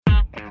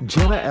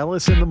Jenna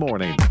Ellis in the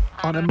morning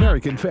on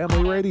American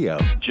Family Radio.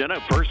 Jenna,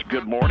 first,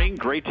 good morning.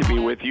 Great to be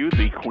with you,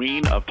 the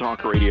queen of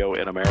talk radio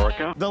in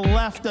America. The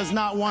left does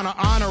not want to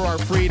honor our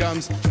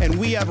freedoms, and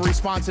we have a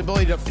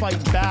responsibility to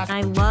fight back.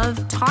 I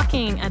love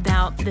talking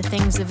about the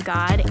things of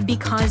God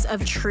because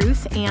of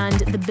truth and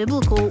the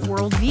biblical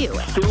worldview.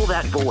 Fill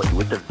that void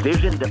with the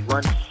vision that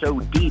runs so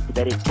deep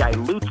that it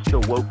dilutes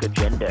the woke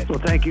agenda. Well,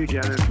 thank you,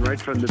 Jenna. Right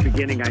from the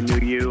beginning, I knew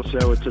you,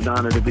 so it's an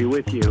honor to be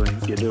with you,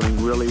 and you're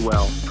doing really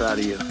well. Proud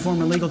of you.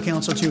 Former legal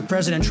counsel to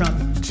President Trump.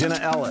 Jenna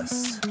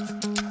Ellis.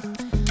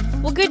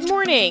 Well, good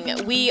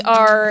morning. We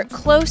are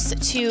close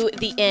to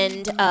the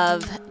end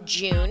of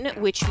June,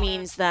 which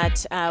means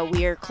that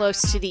we are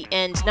close to the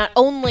end not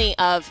only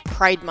of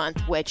Pride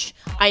Month, which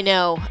I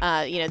know,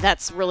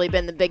 that's really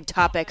been the big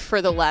topic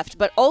for the left,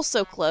 but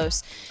also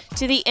close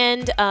to the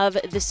end of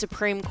the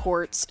Supreme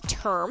Court's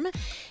term.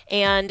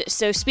 And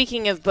so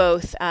speaking of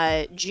both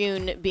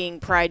June being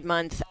Pride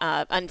Month,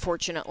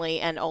 unfortunately,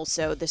 and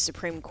also the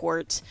Supreme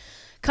Court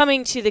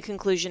coming to the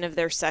conclusion of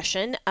their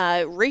session,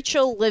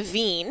 Rachel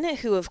Levine,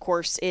 who of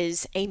course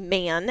is a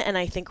man, and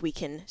I think we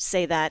can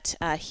say that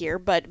here,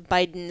 but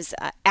Biden's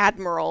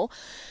admiral,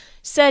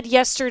 said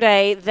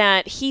yesterday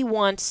that he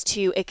wants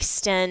to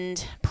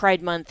extend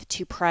Pride Month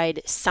to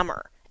Pride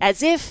Summer,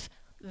 as if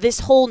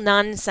this whole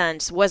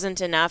nonsense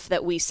wasn't enough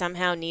that we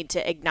somehow need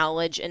to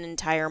acknowledge an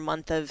entire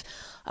month of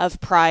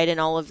pride and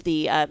all of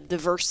the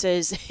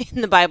verses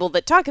in the Bible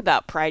that talk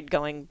about pride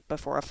going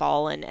before a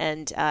fall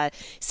and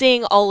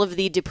seeing all of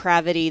the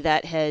depravity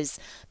that has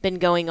been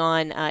going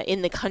on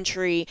in the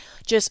country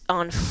just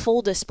on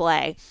full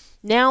display.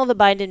 Now the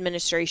Biden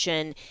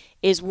administration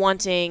is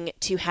wanting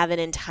to have an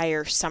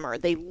entire summer.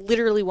 They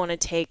literally want to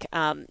take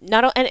and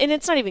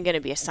it's not even going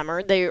to be a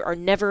summer. They are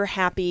never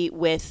happy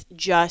with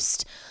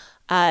just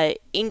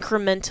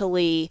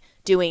incrementally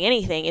doing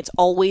anything. It's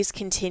always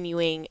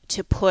continuing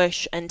to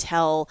push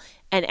until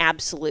an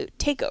absolute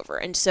takeover.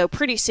 And so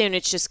pretty soon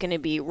it's just going to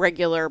be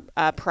regular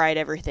pride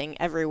everything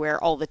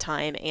everywhere all the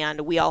time,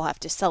 and we all have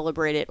to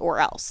celebrate it or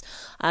else.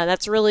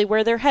 That's really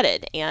where they're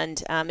headed.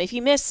 And if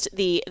you missed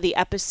the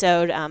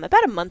episode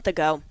about a month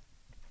ago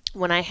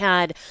when I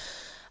had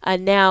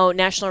now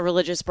National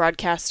Religious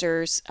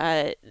Broadcasters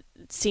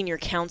Senior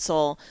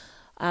Counsel,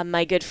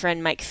 my good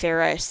friend Mike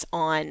Ferris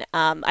on,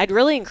 I'd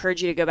really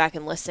encourage you to go back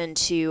and listen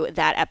to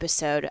that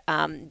episode.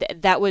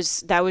 That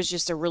was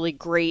just a really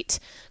great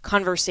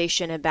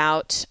conversation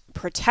about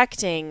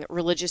protecting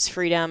religious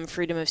freedom,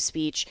 freedom of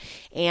speech,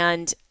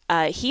 and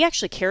he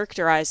actually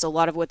characterized a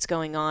lot of what's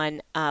going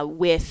on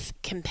with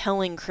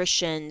compelling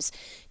Christians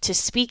to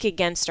speak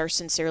against our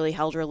sincerely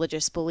held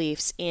religious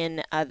beliefs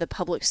in the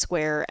public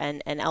square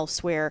and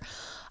elsewhere.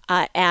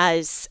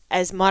 As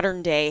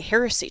modern day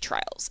heresy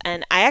trials.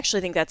 And I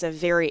actually think that's a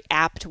very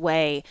apt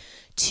way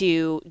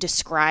to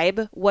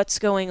describe what's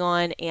going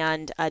on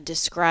and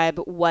describe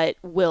what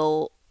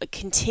will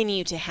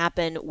continue to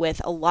happen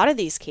with a lot of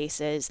these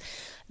cases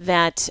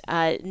that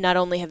not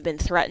only have been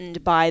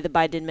threatened by the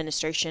Biden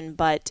administration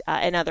but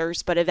and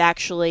others, but have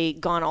actually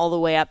gone all the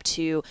way up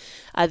to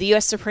the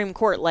U.S. Supreme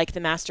Court, like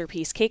the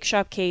Masterpiece Cake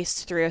Shop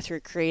case,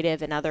 303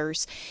 Creative, and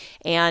others.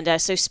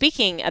 And so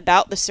speaking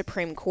about the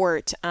Supreme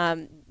Court,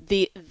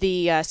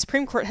 the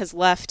Supreme Court has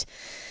left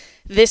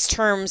this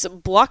term's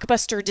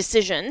blockbuster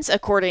decisions,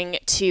 according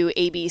to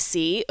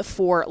ABC,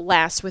 for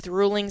last, with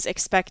rulings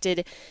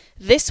expected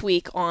this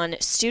week on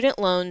student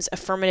loans,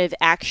 affirmative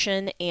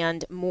action,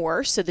 and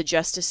more. So the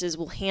justices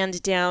will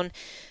hand down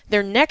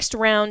their next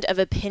round of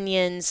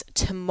opinions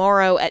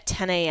tomorrow at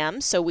 10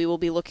 a.m., so we will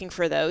be looking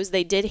for those.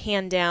 They did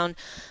hand down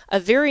a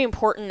very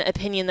important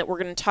opinion that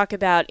we're going to talk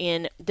about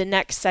in the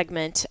next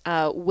segment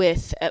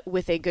with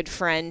a good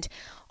friend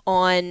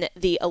on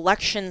the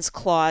elections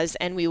clause,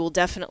 and we will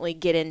definitely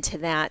get into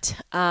that.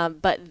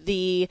 But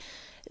the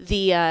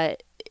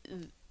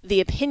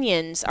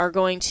opinions are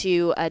going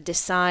to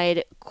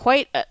decide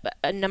quite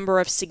a number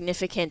of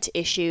significant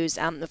issues,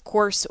 of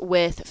course,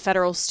 with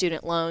federal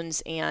student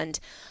loans and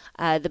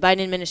the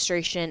Biden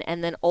administration,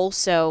 and then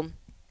also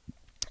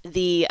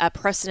the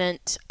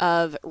precedent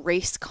of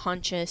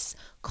race-conscious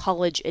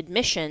college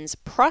admissions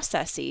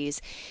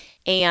processes,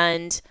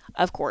 and,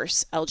 of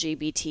course,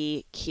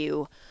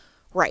 LGBTQ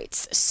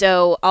rights.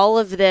 So all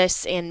of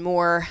this and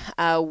more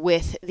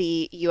with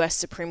the U.S.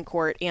 Supreme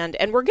Court, and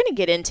we're going to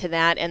get into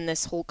that and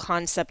this whole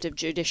concept of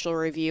judicial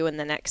review in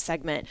the next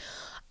segment.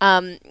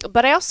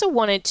 But I also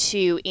wanted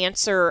to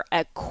answer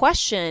a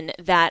question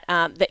that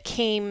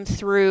came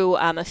through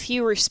a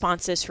few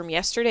responses from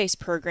yesterday's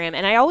program,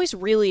 and I always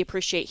really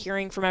appreciate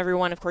hearing from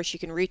everyone. Of course, you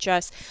can reach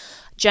us,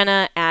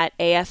 Jenna at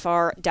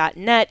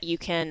afr.net. You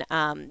can,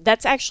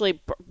 that's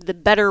actually the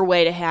better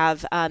way to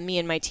have me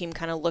and my team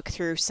kind of look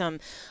through some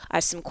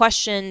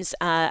questions.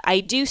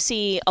 I do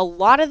see a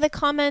lot of the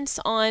comments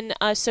on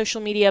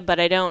social media, but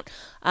I don't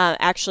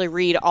actually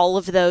read all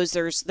of those.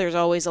 There's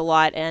always a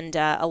lot, and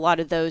a lot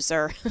of those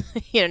are,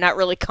 not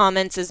really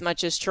comments as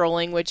much as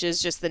trolling, which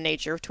is just the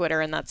nature of Twitter,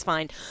 and that's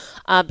fine.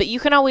 But you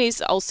can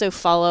always also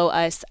follow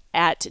us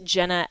at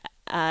Jenna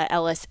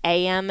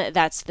LSAM.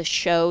 That's the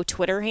show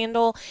Twitter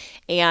handle,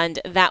 and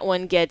that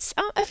one gets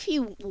a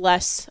few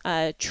less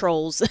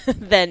trolls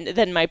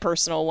than my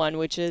personal one,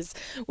 which is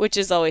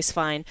always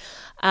fine.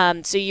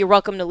 So you're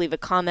welcome to leave a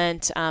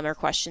comment or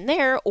question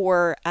there,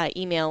 or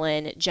email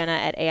in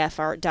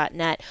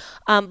jenna@afr.net.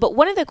 But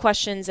one of the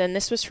questions, and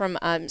this was from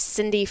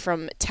Cindy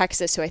from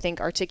Texas, who I think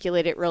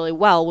articulated it really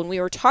well, when we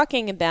were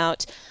talking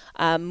about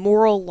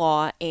moral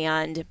law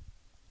and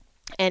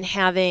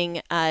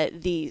having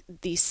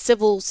the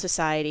civil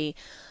society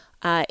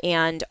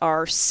and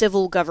our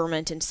civil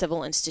government and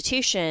civil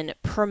institution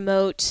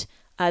promote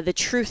the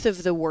truth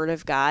of the Word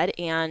of God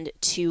and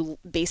to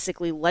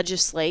basically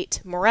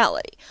legislate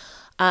morality.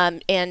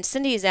 And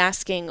Cindy is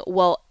asking,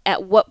 well,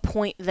 at what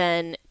point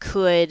then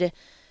could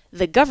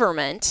the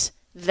government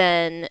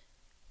then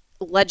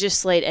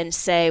legislate and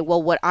say,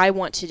 well, what I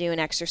want to do in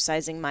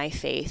exercising my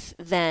faith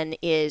then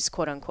is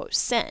quote unquote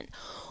sin?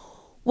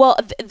 Well,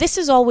 this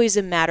is always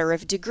a matter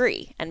of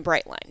degree and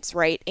bright lines,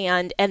 right?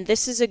 And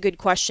this is a good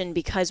question,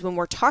 because when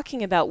we're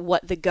talking about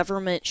what the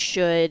government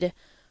should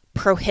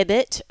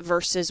prohibit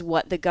versus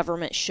what the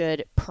government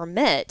should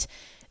permit,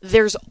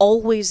 there's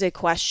always a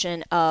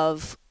question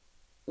of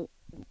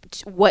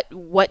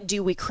what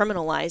do we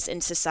criminalize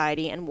in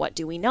society and what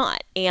do we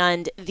not?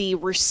 And the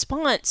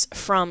response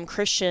from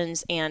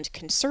Christians and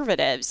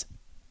conservatives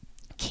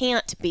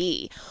can't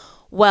be,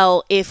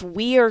 well, if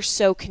we are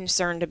so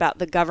concerned about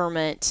the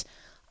government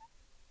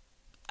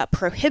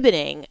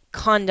prohibiting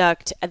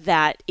conduct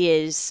that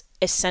is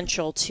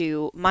essential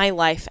to my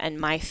life and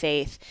my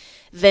faith,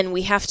 then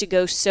we have to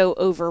go so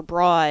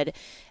overbroad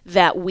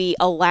that we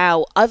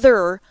allow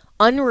other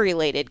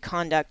unrelated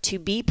conduct to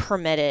be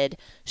permitted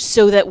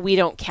so that we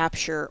don't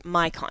capture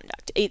my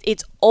conduct.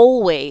 It's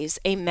always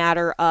a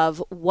matter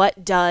of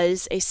what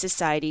does a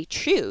society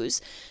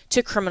choose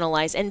to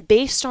criminalize and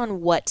based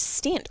on what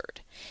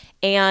standard.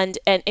 And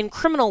in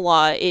criminal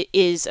law, it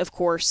is, of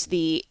course,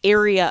 the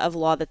area of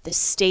law that the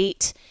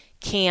state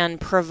can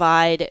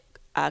provide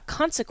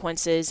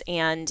consequences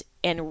and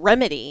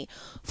remedy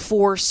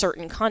for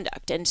certain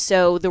conduct. And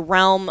so the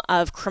realm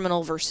of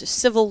criminal versus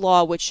civil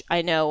law, which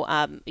I know,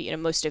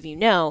 most of you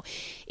know,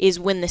 is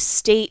when the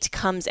state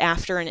comes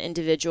after an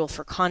individual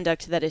for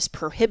conduct that is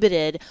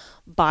prohibited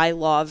by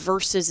law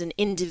versus an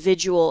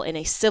individual in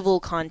a civil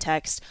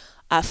context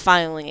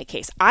filing a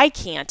case. I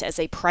can't, as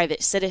a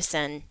private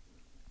citizen,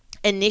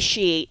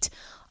 initiate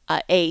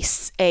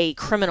a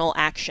criminal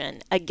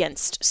action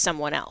against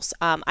someone else.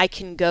 I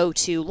can go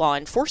to law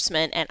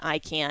enforcement and I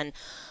can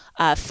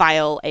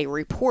file a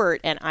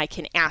report and I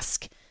can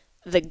ask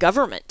the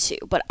government to,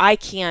 but I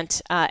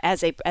can't,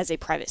 as a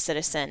private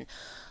citizen,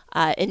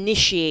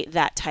 initiate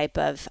that type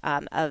of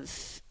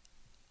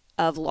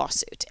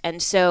lawsuit.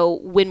 And so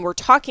when we're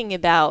talking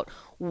about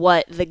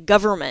what the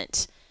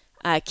government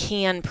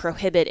can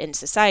prohibit in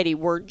society,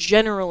 we're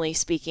generally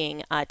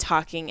speaking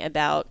talking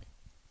about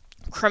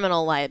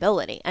criminal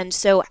liability. And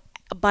so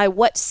by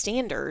what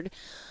standard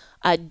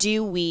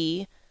do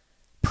we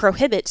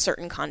prohibit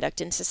certain conduct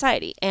in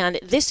society? And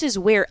this is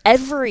where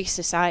every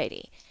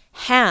society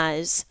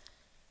has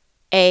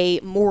a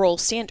moral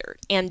standard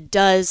and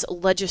does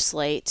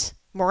legislate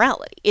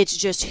morality. It's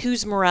just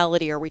whose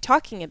morality are we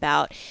talking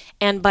about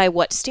and by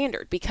what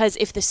standard? Because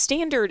if the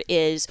standard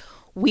is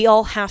we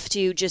all have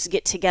to just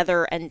get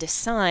together and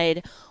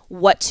decide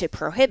what to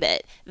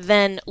prohibit,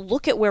 then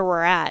look at where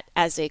we're at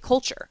as a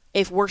culture.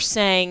 If we're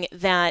saying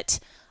that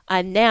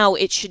now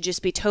it should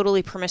just be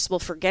totally permissible,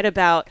 forget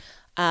about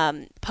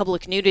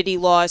public nudity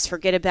laws,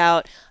 forget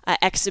about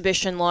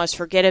exhibition laws,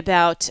 forget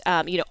about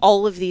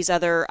all of these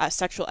other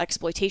sexual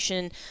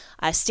exploitation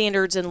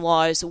standards and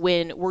laws,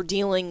 when we're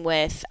dealing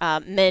with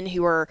men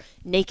who are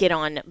naked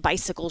on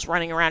bicycles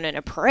running around in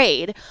a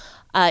parade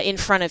in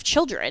front of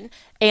children,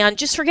 and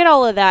just forget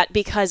all of that,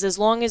 because as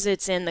long as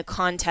it's in the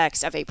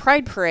context of a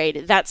pride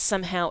parade, that's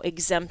somehow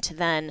exempt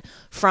then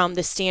from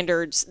the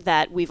standards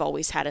that we've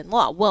always had in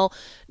law. Well,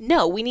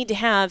 no, we need to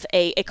have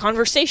a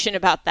conversation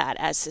about that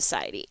as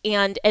society.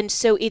 And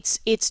so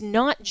it's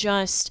not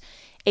just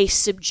a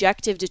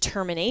subjective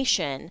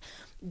determination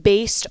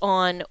based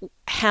on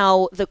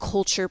how the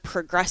culture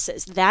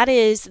progresses. That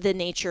is the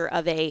nature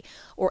of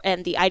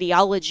and the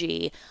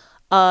ideology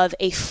of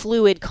a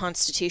fluid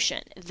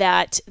constitution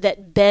that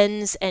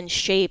bends and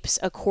shapes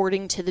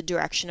according to the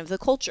direction of the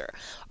culture.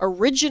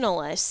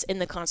 Originalists in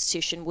the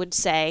Constitution would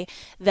say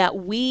that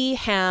we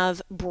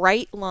have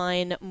bright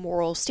line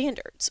moral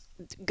standards.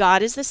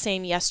 God is the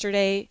same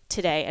yesterday,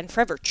 today, and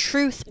forever.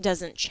 Truth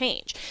doesn't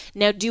change.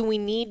 Now, do we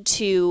need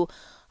to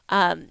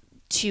I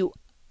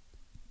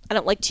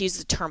don't like to use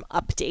the term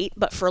update,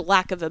 but for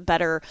lack of a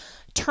better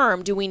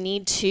term, do we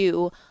need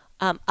to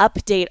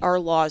update our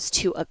laws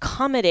to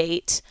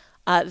accommodate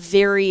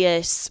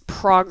various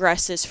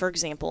progresses, for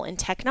example, in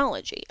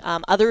technology,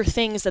 other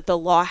things that the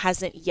law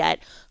hasn't yet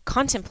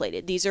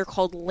contemplated? These are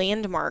called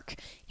landmark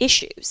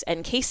issues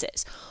and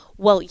cases.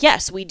 Well,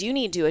 yes, we do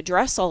need to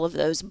address all of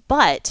those,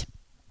 but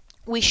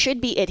we should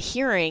be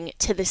adhering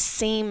to the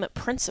same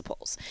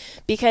principles,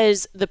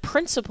 because the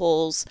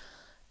principles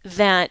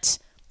that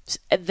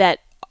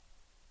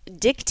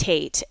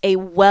dictate a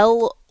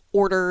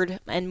well-ordered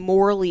and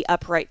morally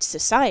upright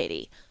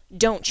society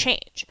don't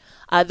change.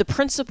 The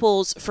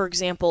principles, for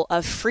example,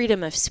 of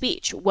freedom of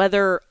speech,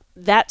 whether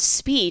that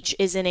speech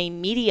is in a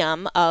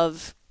medium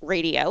of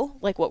radio,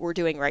 like what we're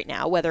doing right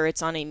now, whether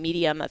it's on a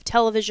medium of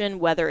television,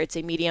 whether it's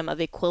a medium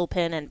of a quill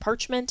pen and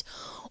parchment,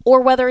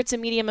 or whether it's a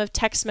medium of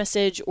text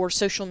message or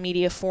social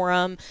media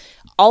forum,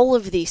 all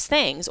of these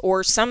things,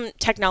 or some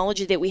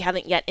technology that we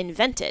haven't yet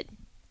invented.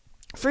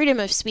 Freedom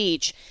of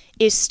speech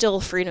is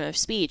still freedom of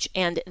speech,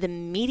 and the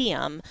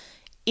medium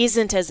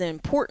isn't as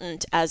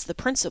important as the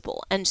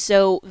principle. And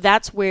so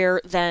that's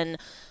where then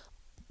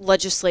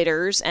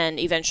legislators and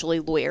eventually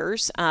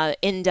lawyers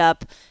end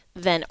up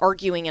then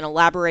arguing and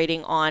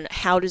elaborating on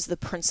how does the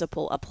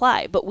principle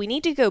apply. But we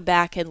need to go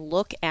back and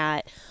look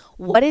at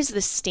what is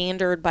the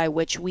standard by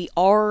which we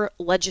are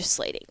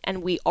legislating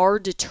and we are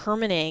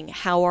determining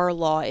how our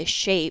law is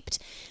shaped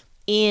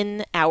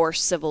in our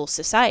civil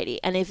society.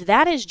 And if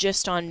that is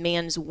just on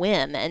man's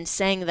whim and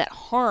saying that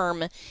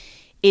harm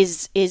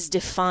is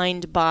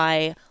defined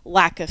by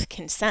lack of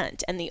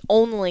consent, and the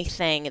only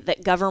thing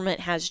that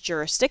government has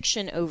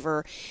jurisdiction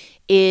over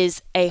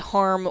is a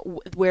harm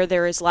where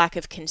there is lack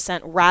of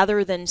consent,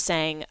 rather than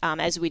saying,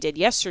 as we did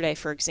yesterday,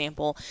 for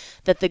example,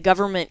 that the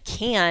government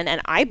can, and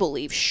I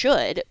believe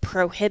should,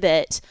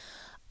 prohibit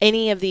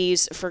any of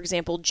these, for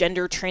example,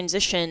 gender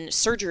transition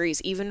surgeries,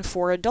 even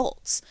for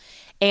adults.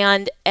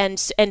 And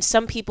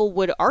some people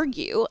would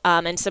argue,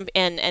 and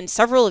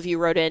several of you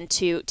wrote in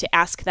to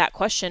ask that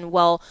question.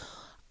 Well,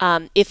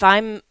 if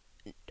I'm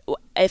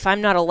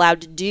not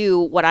allowed to do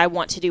what I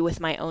want to do with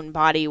my own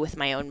body, with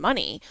my own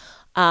money,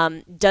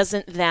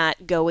 doesn't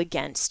that go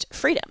against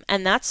freedom?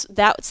 And that's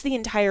the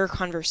entire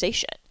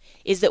conversation,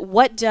 is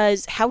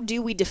that how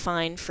do we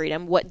define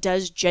freedom? What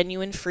does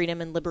genuine freedom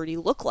and liberty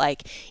look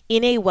like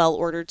in a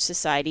well-ordered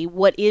society?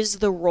 What is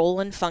the role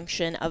and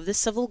function of the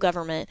civil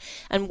government?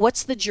 And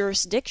what's the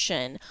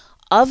jurisdiction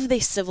of the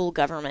civil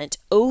government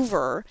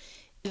over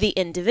the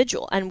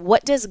individual? And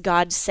what does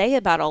God say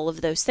about all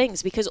of those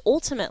things? Because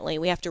ultimately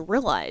we have to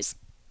realize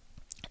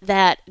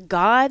that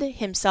God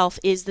himself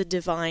is the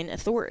divine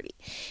authority,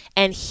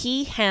 and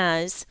he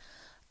has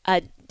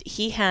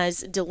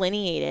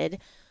delineated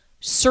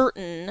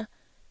certain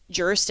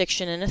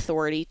jurisdiction and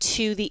authority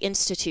to the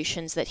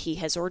institutions that he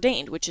has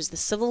ordained, which is the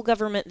civil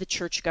government, the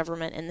church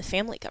government, and the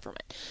family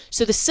government.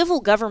 So the civil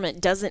government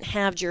doesn't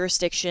have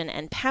jurisdiction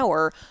and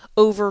power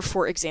over,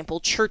 for example,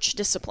 church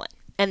discipline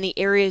and the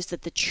areas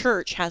that the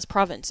church has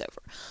province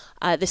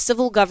over. The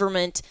civil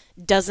government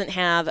doesn't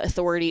have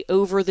authority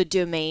over the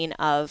domain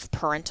of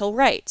parental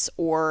rights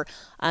or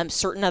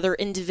certain other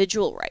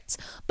individual rights.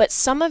 But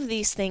some of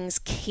these things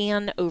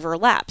can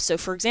overlap. So,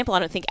 for example, I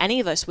don't think any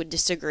of us would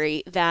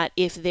disagree that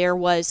if there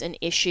was an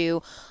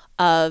issue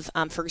of,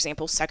 for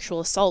example, sexual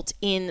assault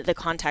in the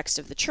context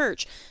of the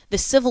church, the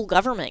civil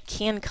government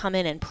can come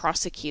in and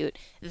prosecute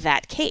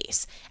that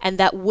case, and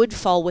that would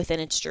fall within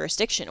its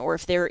jurisdiction. Or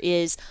if there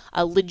is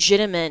a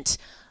legitimate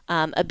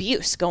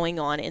abuse going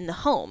on in the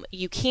home,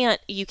 you can't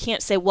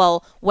say,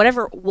 well,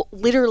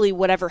 literally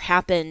whatever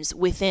happens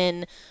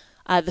within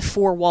the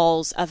four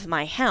walls of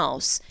my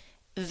house,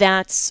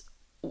 that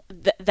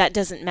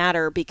doesn't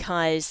matter,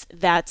 because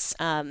that's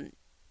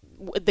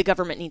the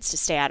government needs to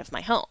stay out of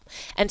my home.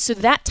 And so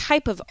that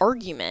type of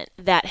argument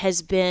that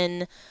has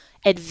been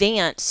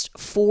advanced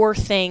for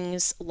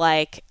things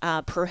like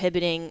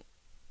prohibiting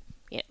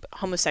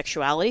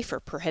homosexuality, for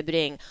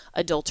prohibiting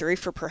adultery,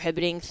 for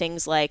prohibiting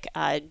things like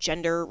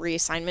gender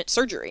reassignment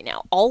surgery.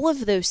 Now, all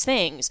of those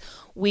things,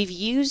 we've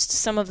used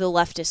some of the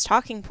leftist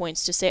talking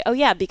points to say, oh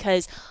yeah,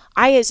 because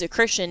I as a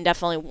Christian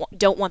definitely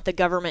don't want the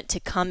government to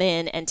come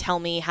in and tell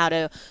me how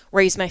to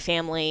raise my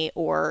family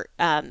or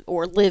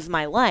live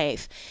my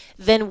life.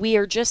 Then we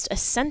are just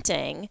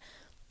assenting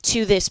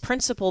to this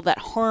principle that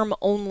harm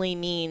only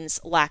means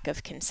lack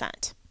of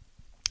consent.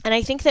 And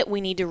I think that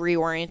we need to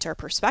reorient our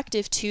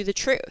perspective to the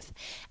truth.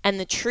 And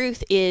the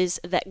truth is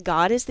that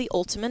God is the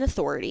ultimate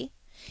authority.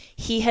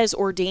 He has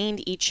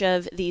ordained each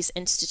of these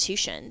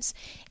institutions,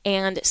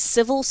 and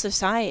civil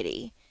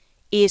society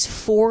is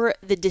for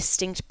the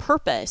distinct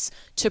purpose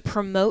to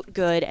promote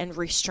good and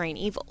restrain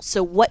evil.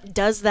 So what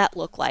does that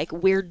look like?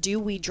 Where do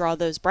we draw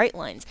those bright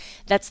lines?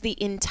 That's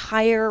the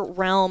entire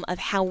realm of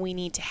how we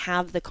need to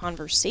have the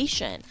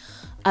conversation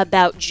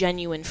about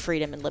genuine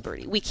freedom and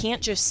liberty. We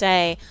can't just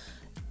say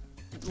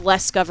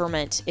less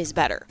government is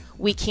better.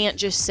 We can't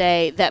just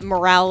say that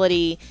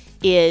morality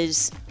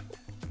is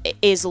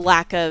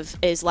lack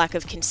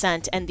of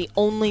consent, and the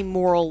only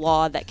moral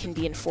law that can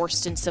be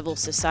enforced in civil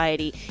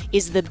society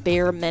is the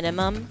bare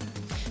minimum,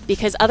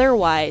 because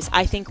otherwise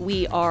I think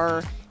we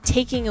are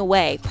taking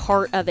away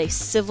part of a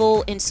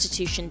civil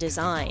institution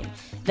design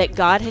that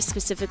God has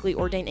specifically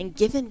ordained and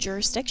given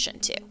jurisdiction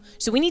to.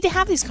 So we need to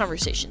have these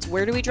conversations.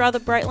 Where do we draw the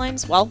bright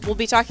lines? Well, we'll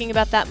be talking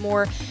about that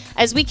more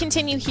as we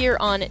continue here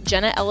on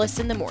Jenna Ellis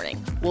in the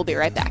Morning. We'll be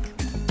right back.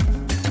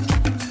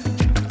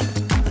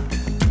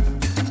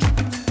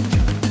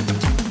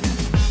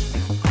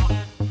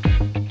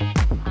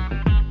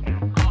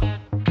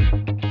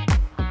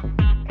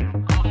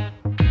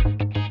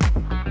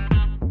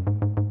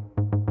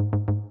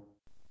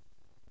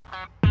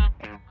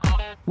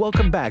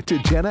 Welcome back to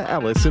Jenna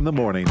Ellis in the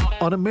Morning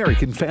on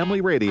American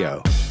Family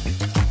Radio.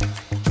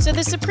 So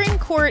the Supreme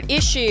Court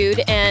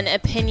issued an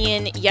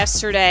opinion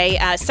yesterday,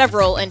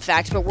 several in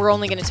fact, but we're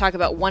only going to talk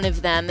about one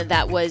of them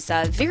that was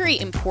very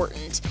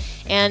important.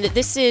 And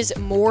this is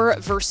Moore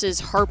versus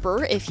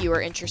Harper, if you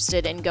are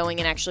interested in going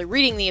and actually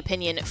reading the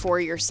opinion for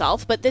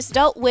yourself. But this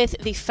dealt with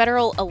the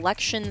Federal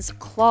Elections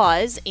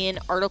Clause in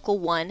Article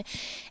 1.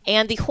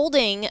 And the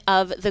holding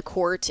of the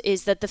court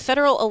is that the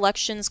Federal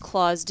Elections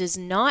Clause does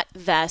not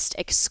vest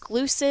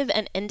exclusive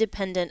and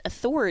independent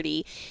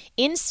authority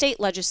in state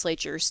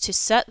legislatures to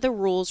set the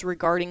rules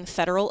regarding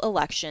federal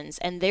elections,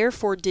 and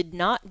therefore did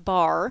not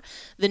bar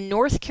the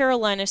North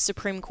Carolina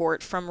Supreme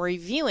Court from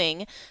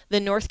reviewing the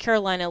North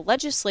Carolina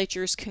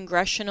legislature's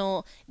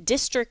congressional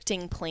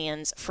districting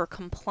plans for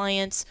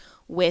compliance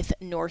with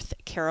North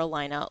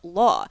Carolina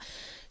law.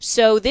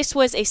 So this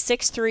was a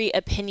 6-3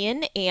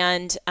 opinion,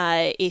 and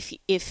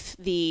if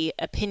the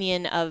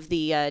opinion of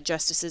the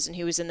justices and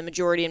who was in the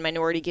majority and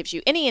minority gives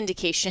you any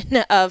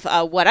indication of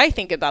what I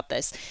think about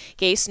this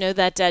case, know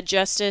that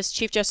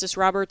Chief Justice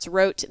Roberts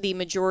wrote the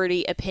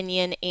majority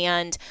opinion,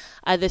 and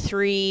the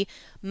three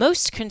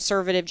most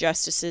conservative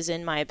justices,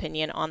 in my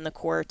opinion, on the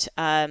court,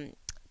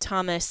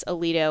 Thomas,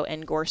 Alito,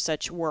 and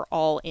Gorsuch, were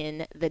all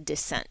in the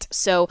dissent.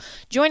 So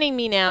joining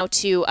me now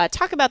to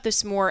talk about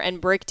this more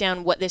and break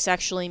down what this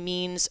actually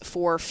means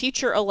for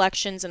future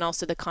elections and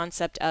also the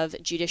concept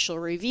of judicial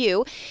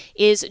review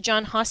is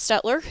John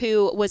Hostettler,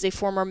 who was a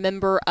former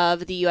member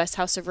of the U.S.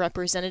 House of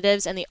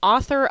Representatives and the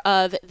author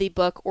of the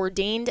book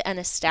Ordained and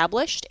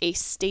Established, A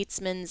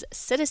Statesman's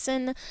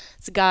Citizen's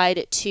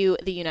Guide to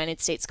the United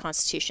States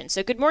Constitution.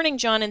 So good morning,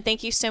 John, and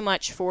thank you so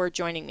much for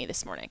joining me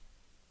this morning.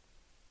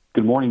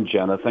 Good morning,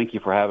 Jenna. Thank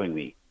you for having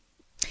me.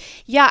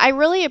 Yeah, I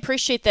really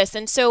appreciate this.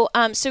 And so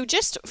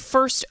just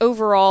first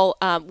overall,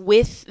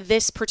 with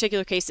this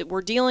particular case that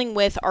we're dealing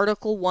with,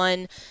 Article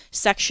 1,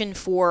 Section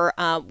 4,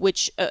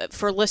 which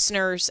for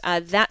listeners,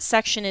 that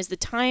section is the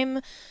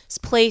time,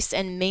 place,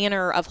 and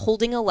manner of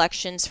holding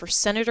elections for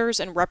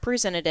senators and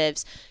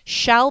representatives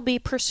shall be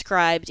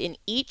prescribed in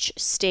each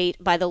state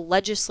by the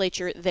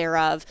legislature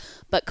thereof,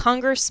 but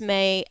Congress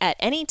may at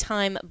any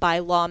time by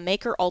law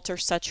make or alter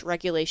such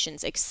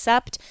regulations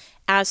except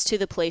as to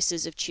the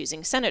places of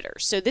choosing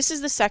senators. So this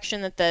is the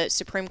section that the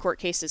Supreme Court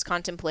case is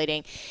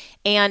contemplating,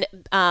 and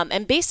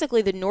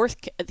basically the North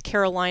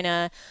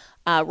Carolina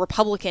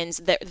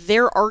Republicans,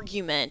 their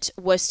argument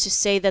was to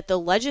say that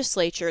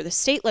the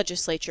state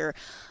legislature,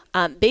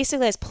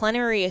 basically has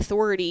plenary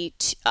authority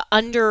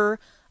under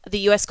the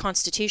U.S.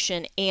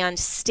 Constitution, and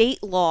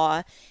state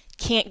law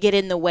can't get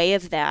in the way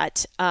of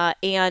that,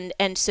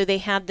 and so they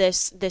had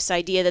this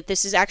idea that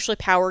this is actually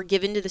power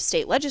given to the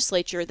state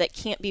legislature that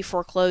can't be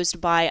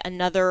foreclosed by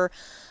another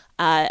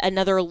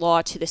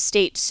law to the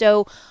state,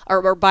 so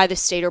or by the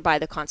state or by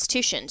the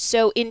Constitution.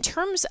 So in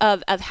terms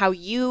of how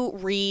you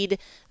read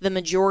the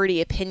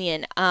majority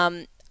opinion,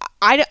 I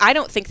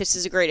don't think this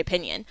is a great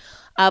opinion,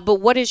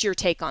 but what is your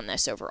take on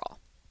this overall?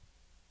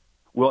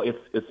 Well,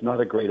 it's not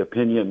a great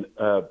opinion,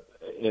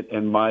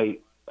 and my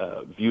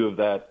view of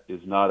that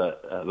is not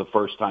the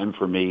first time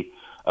for me.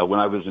 When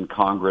I was in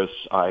Congress,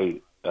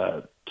 I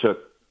took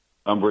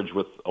umbrage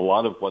with a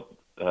lot of what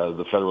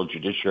the federal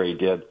judiciary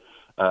did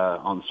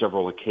on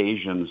several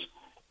occasions,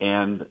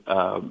 and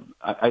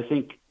I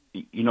think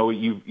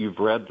you've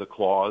read the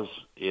clause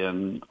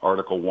in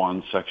Article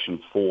 1,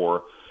 Section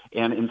 4,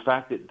 and in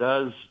fact it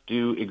does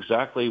do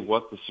exactly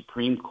what the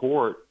Supreme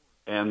Court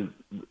and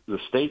the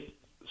state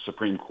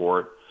Supreme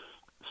Court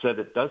said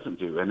it doesn't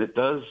do, and it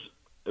does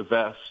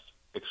vest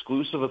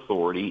exclusive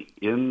authority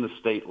in the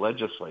state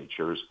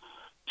legislatures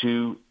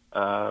to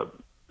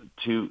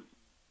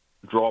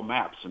draw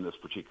maps in this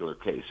particular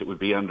case. It would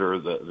be under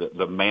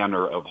the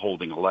manner of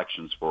holding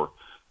elections for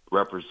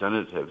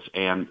representatives,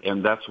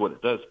 and that's what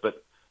it does.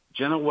 But,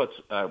 Jenna, what's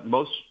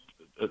most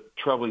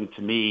troubling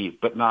to me,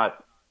 but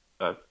not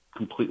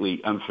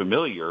completely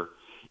unfamiliar,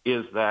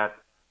 is that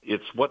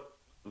it's what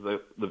the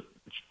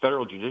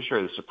federal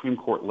judiciary, the Supreme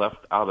Court,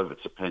 left out of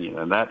its opinion,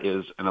 and that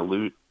is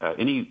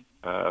any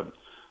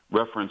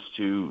reference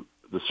to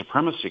the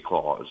Supremacy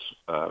Clause,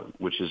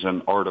 which is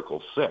in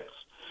Article 6,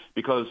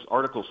 because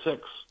Article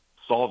 6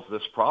 solves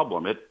this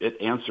problem.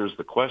 It answers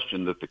the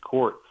question that the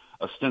court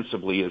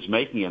ostensibly is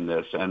making in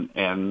this, and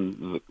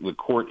the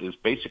court is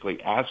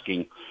basically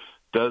asking,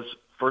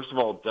 first of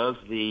all, does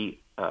the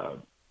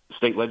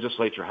state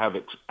legislature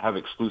have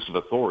exclusive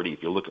authority?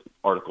 If you look at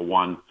Article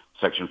 1,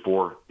 Section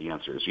 4, the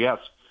answer is yes.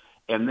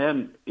 And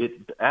then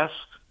it asks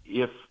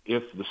if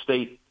the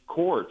state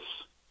courts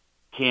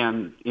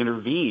can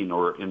intervene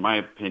or, in my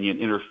opinion,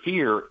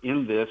 interfere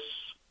in this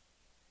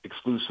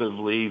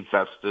exclusively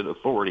vested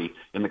authority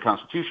in the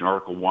Constitution.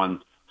 Article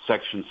 1,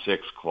 Section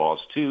 6,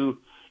 Clause 2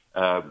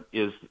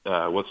 is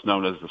what's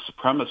known as the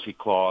Supremacy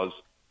Clause,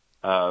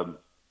 and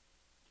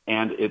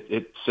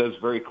it says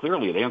very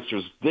clearly, it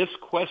answers this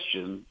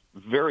question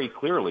very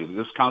clearly: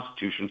 this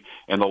Constitution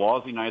and the laws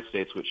of the United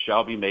States which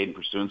shall be made in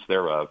pursuance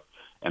thereof,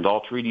 and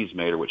all treaties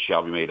made or which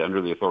shall be made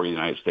under the authority of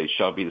the United States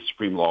shall be the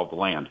supreme law of the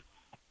land.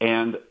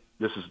 And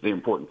this is the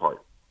important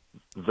part.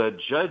 the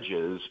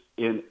judges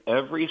in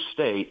every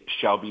state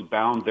shall be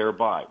bound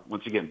thereby.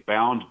 Once again,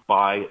 bound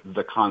by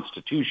the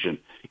Constitution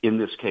in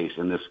this case,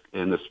 in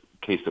this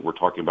case that we're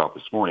talking about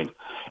this morning.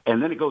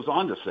 And then it goes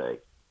on to say,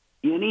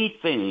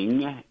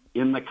 anything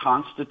in the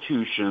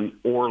Constitution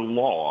or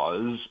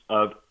laws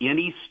of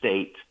any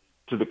state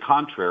to the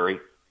contrary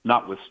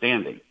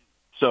notwithstanding.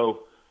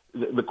 So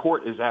the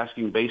court is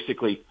asking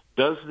basically,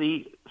 does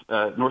the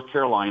North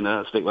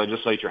Carolina state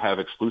legislature have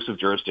exclusive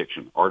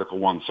jurisdiction? Article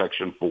 1,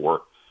 Section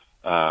 4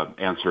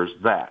 answers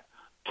that.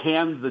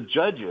 Can the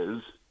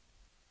judges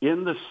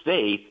in the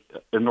state,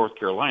 in North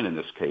Carolina in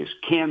this case,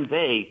 can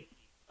they,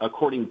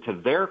 according to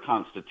their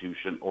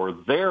constitution or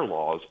their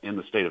laws in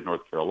the state of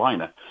North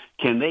Carolina,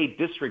 can they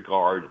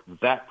disregard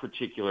that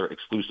particular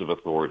exclusive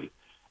authority?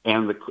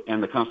 And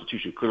the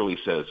Constitution clearly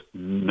says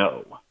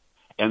no.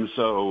 And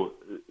so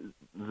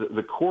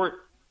the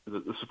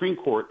Supreme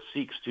Court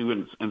seeks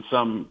to, and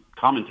some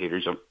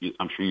commentators,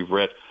 I'm sure you've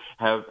read,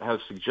 have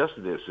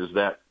suggested this, is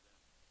that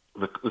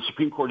the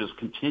Supreme Court is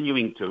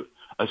continuing to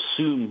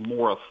assume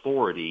more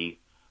authority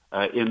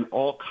in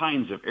all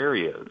kinds of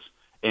areas.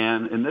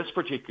 And in this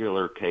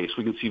particular case,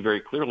 we can see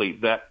very clearly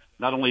that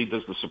not only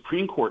does the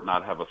Supreme Court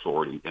not have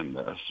authority in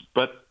this,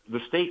 but the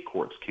state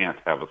courts can't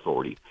have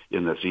authority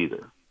in this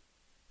either.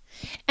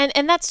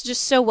 And that's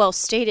just so well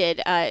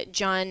stated,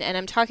 John. And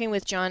I'm talking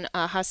with John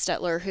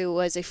Hostettler, who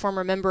was a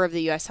former member of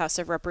the U.S. House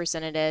of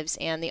Representatives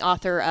and the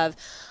author of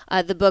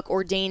the book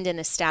Ordained and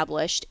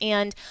Established.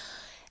 And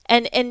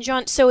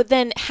John, so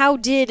then how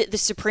did the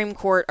Supreme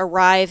Court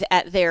arrive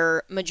at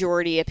their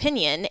majority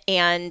opinion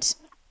and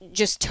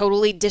just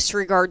totally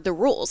disregard the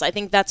rules? I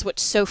think that's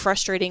what's so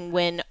frustrating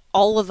when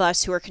all of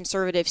us who are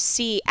conservatives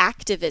see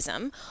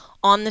activism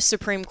on the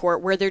Supreme Court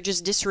where they're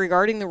just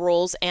disregarding the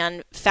rules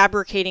and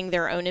fabricating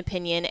their own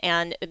opinion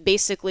and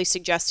basically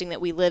suggesting that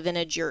we live in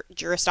a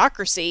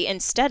juristocracy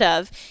instead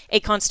of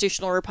a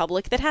constitutional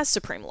republic that has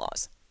supreme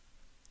laws.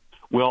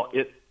 Well,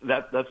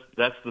 that's the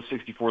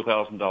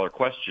 $64,000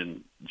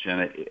 question,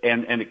 Jenna,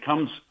 and it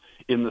comes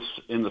in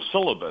the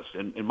syllabus.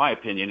 In my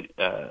opinion,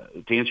 to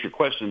answer your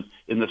question,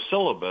 in the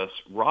syllabus,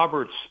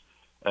 Roberts,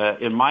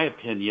 in my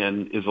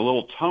opinion, is a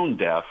little tone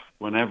deaf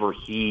whenever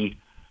he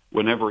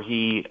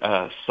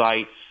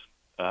cites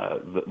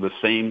the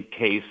same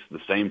case,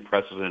 the same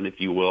precedent, if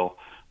you will,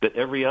 that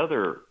every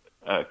other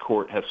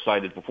court has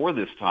cited before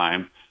this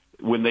time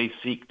when they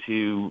seek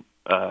to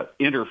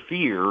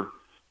interfere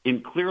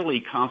in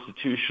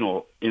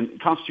constitutional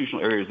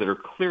areas that are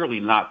clearly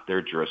not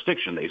their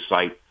jurisdiction. They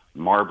cite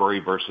Marbury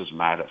versus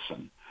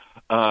Madison,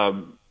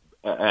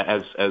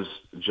 as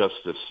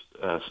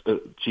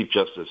Chief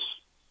Justice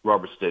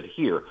Roberts did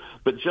here.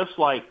 But just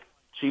like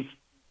Chief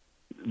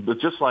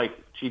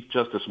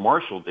Justice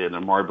Marshall did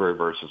in Marbury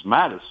versus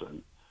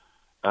Madison,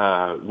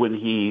 when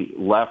he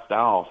left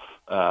off,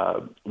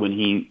 when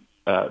he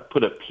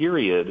put a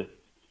period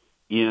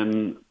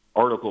in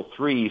Article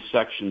 3,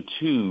 Section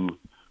 2,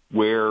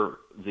 where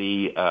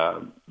the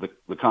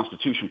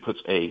Constitution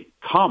puts a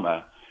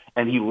comma,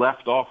 and he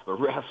left off the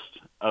rest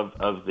of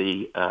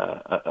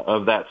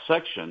that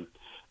section,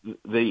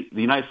 the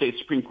United States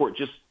Supreme Court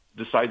just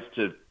decides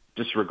to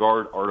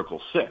disregard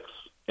Article 6.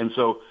 And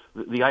so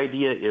the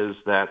idea is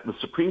that the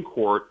Supreme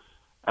Court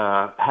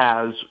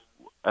has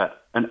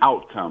an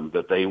outcome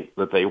that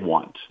they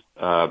want.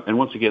 And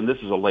once again, this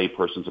is a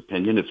layperson's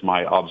opinion. It's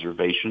my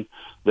observation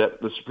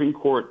that the Supreme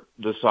Court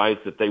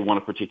decides that they want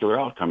a particular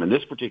outcome. In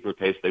this particular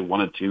case, they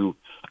wanted to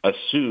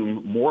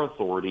assume more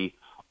authority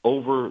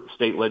over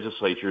state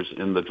legislatures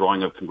in the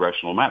drawing of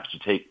congressional maps,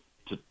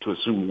 to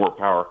assume more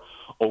power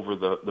over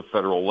the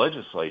federal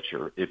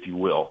legislature, if you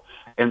will.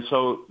 And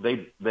so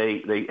they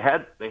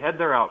had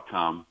their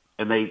outcome,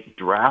 and they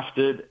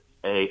drafted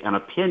an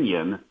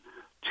opinion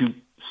to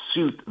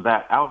suit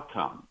that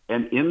outcome.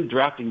 And in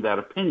drafting that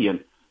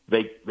opinion,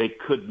 they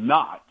could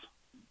not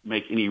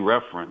make any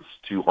reference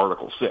to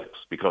Article 6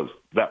 because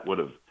that would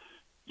have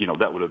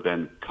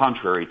been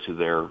contrary to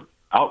their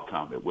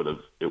outcome. It would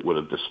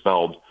have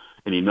dispelled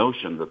any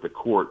notion that the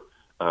court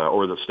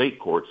or the state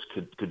courts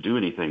could do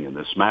anything in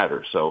this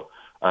matter. So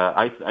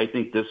I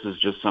think this is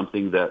just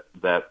something that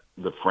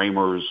the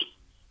framers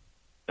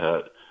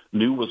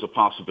knew was a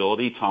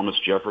possibility. Thomas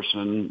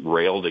Jefferson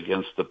railed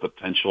against the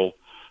potential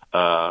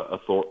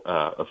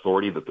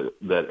authority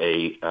that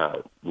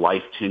a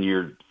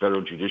life-tenured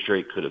federal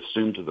judiciary could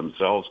assume to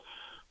themselves.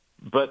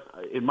 But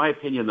in my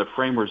opinion, the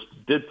framers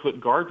did put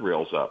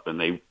guardrails up,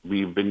 and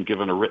we've been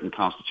given a written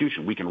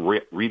constitution. We can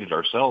read it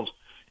ourselves,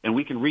 and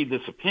we can read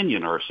this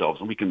opinion ourselves,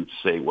 and we can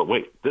say, well,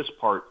 wait, this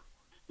part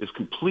is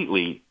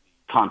completely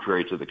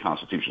contrary to the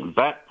Constitution.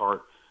 That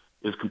part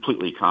is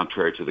completely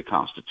contrary to the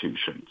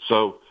Constitution.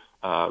 So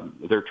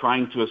they're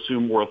trying to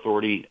assume more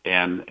authority,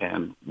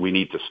 and we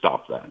need to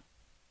stop that.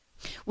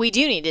 We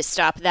do need to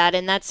stop that,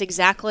 and that's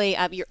exactly,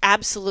 you're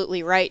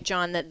absolutely right,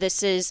 John, that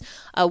this is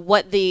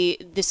what the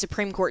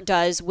Supreme Court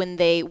does when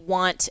they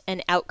want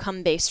an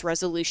outcome-based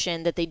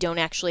resolution that they don't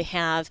actually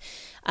have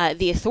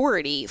the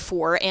authority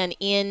for. And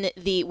in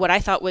the what I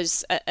thought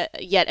was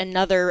yet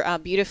another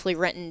beautifully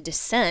written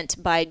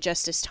dissent by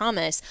Justice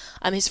Thomas,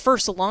 his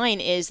first line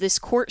is, "This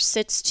court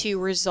sits to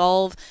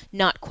resolve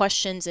not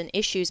questions and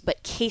issues,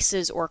 but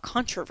cases or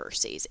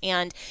controversies."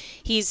 And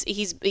he's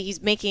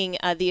making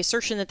the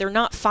assertion that they're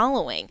not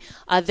following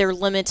their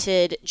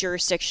limited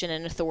jurisdiction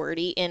and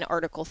authority in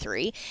Article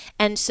 3.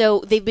 And so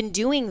they've been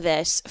doing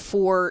this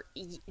for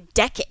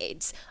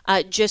decades,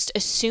 just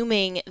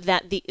assuming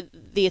that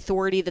the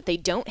authority that they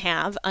don't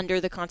have under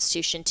the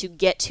Constitution to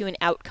get to an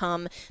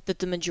outcome that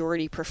the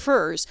majority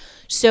prefers.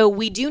 So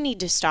we do need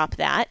to stop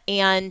that.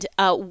 And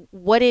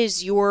what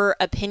is your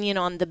opinion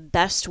on the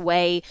best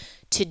way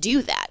to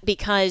do that?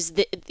 Because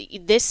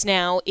this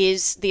now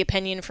is the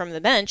opinion from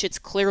the bench. It's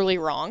clearly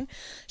wrong.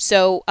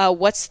 So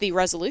what's the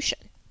resolution?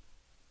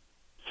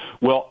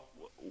 Well,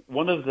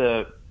 one of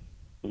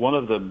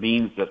the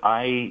means that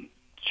I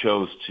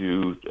chose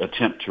to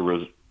attempt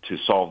to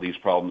solve these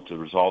problems, to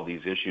resolve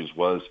these issues,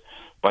 was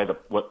by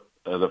what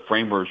the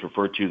framers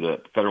referred to,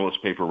 the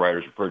Federalist paper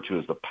writers referred to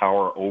as the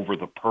power over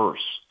the purse.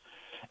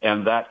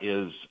 And that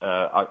is,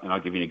 and I'll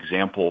give you an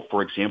example.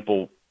 For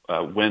example,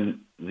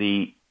 when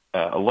the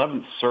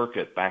 11th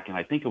Circuit, back in,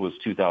 I think it was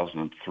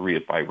 2003,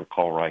 if I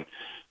recall right,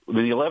 when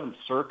the 11th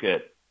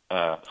Circuit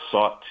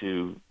sought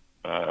to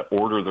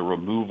order the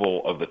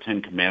removal of the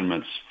Ten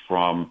Commandments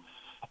from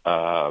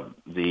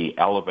the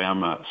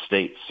Alabama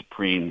State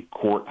Supreme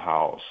Court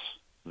house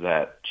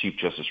that Chief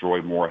Justice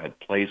Roy Moore had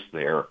placed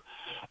there,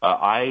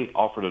 I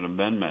offered an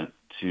amendment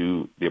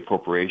to the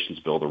appropriations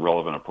bill, the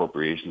relevant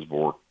appropriations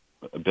bill,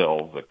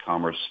 the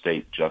Commerce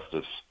State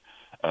Justice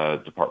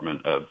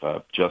Department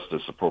of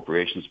Justice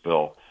appropriations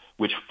bill,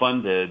 which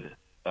funded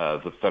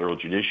the federal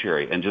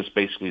judiciary and just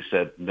basically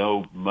said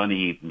no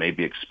money may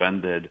be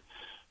expended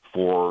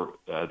for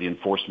the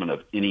enforcement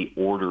of any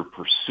order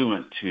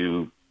pursuant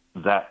to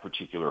that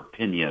particular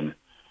opinion.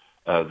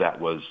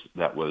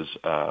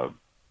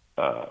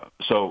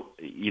 So,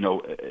 you know,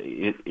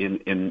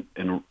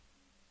 in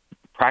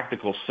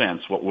practical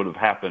sense, what would have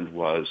happened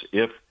was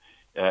if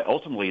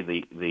ultimately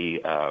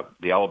the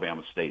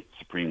Alabama State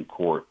Supreme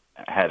Court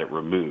had it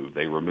removed,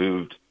 they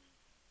removed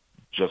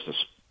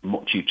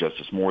Chief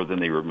Justice Moore, then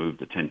they removed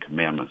the Ten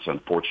Commandments,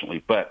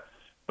 unfortunately. But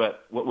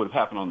what would have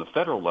happened on the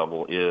federal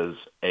level is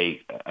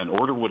an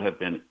order would have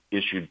been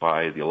issued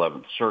by the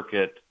 11th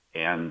Circuit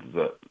and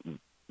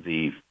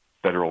the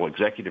federal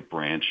executive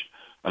branch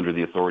under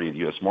the authority of the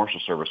U.S. Marshal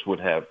Service would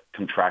have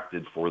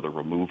contracted for the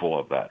removal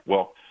of that.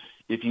 Well,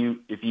 if you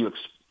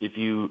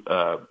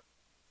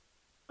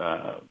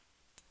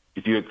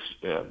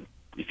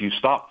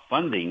stop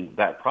funding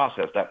that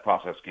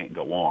process can't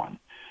go on.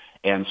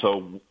 And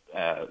so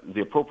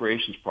the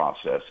appropriations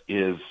process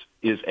is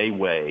a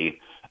way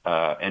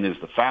and is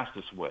the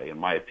fastest way, in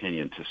my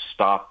opinion, to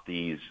stop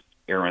these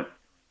errant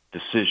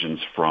decisions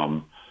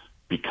from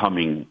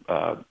becoming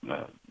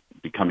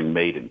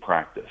made in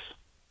practice.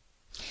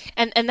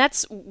 And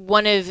that's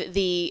one of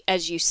the,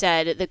 as you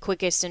said, the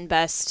quickest and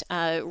best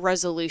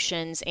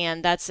resolutions,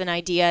 and that's an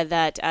idea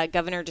that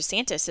Governor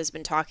DeSantis has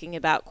been talking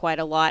about quite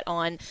a lot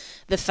on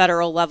the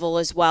federal level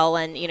as well,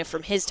 and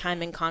from his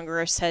time in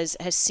Congress has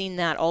seen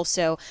that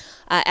also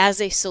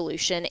as a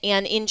solution.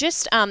 And in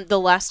just the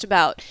last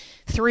about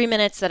 3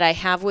 minutes that I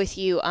have with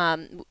you,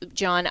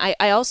 John,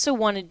 I also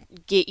want to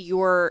get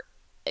your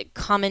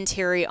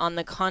commentary on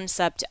the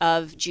concept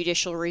of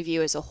judicial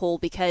review as a whole,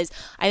 because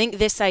I think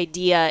this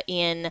idea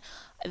in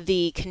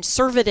the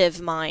conservative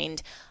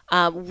mind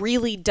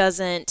really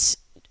doesn't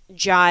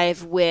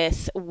jive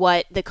with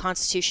what the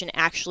Constitution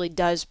actually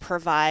does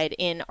provide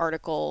in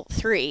Article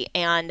 3.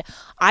 And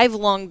I've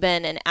long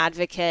been an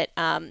advocate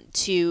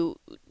to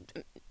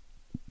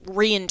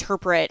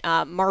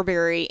reinterpret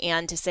Marbury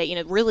and to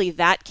say, really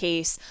that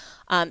case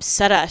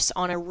set us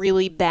on a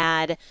really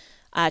bad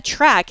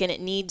track, and it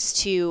needs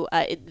to,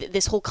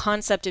 this whole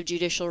concept of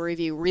judicial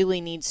review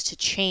really needs to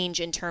change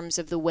in terms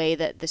of the way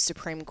that the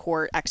Supreme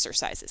Court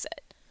exercises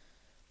it.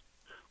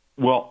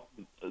 Well,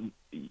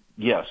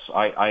 yes,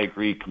 I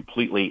agree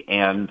completely.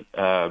 And,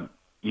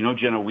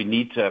 Jenna, we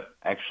need to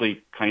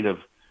actually kind of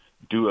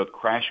do a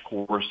crash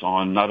course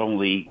on not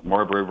only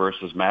Marbury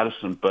versus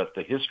Madison, but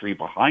the history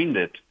behind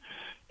it.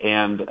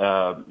 And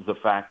the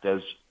fact,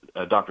 as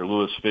Dr.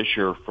 Lewis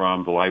Fisher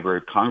from the Library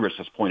of Congress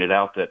has pointed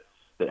out, that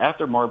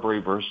after Marbury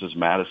versus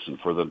Madison,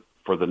 for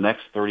the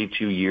next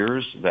 32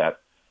 years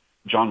that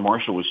John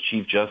Marshall was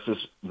Chief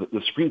Justice,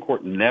 the Supreme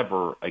Court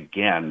never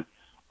again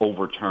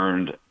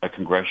overturned a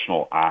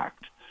congressional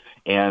act,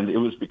 and it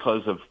was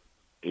because of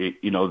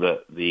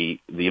the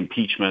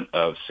impeachment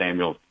of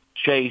Samuel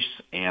Chase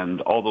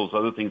and all those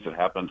other things that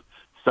happened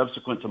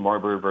subsequent to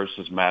Marbury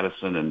versus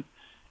Madison,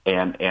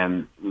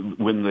 and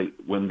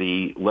when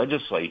the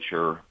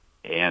legislature,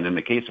 and in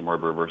the case of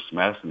Marbury versus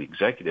Madison, the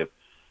executive,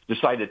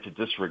 decided to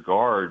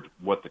disregard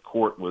what the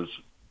court was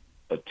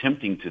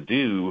attempting to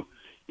do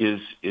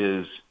is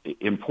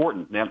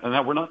important.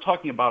 Now we're not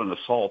talking about an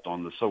assault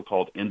on the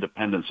so-called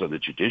independence of the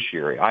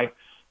judiciary.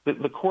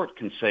 The court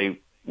can say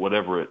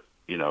whatever it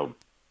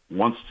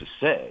wants to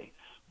say,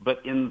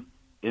 but in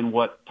in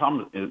what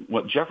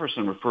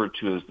Jefferson referred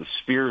to as the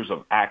spheres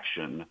of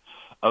action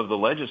of the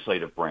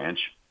legislative branch,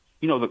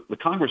 the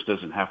Congress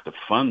doesn't have to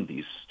fund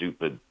these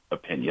stupid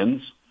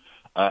opinions.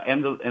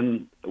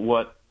 And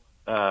what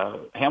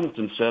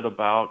Hamilton said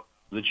about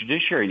the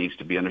judiciary needs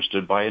to be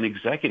understood by an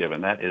executive,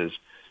 and that is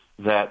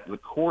that the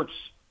court's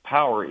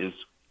power is,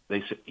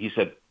 he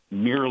said,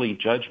 merely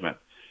judgment.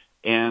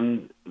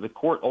 And the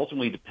court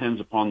ultimately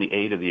depends upon the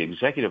aid of the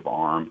executive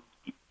arm,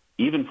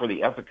 even for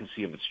the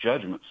efficacy of its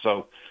judgment.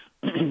 So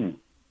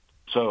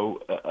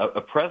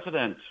a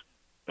president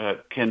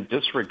can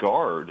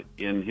disregard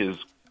in his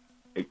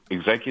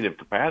executive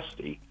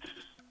capacity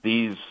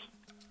these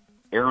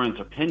errant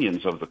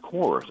opinions of the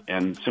court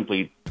and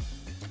simply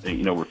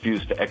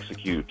refuse to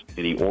execute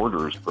any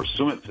orders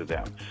pursuant to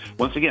them.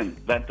 Once again,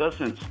 that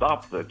doesn't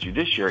stop the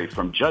judiciary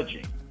from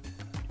judging.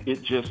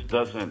 It just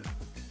doesn't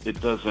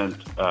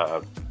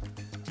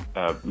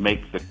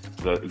make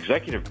the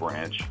executive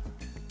branch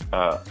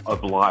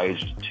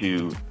obliged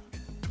to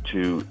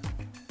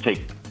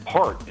take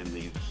part in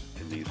these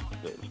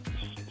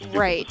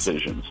right.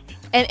 decisions.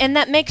 And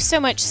that makes so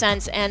much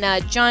sense. And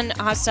John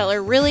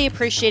Hostettler, really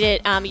appreciate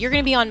it. You're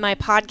going to be on my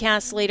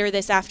podcast later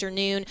this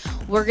afternoon.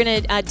 We're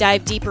going to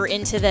dive deeper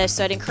into this.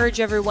 So I'd encourage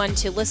everyone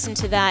to listen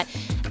to that.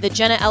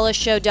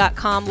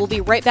 TheJennaEllisShow.com. We'll be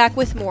right back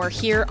with more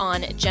here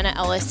on Jenna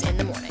Ellis in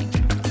the Morning.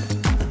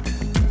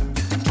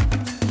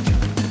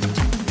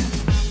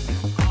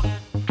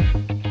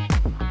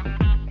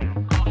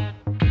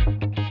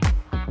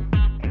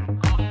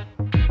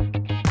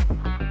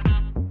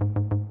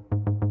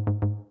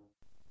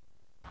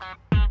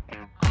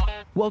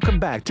 Welcome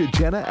back to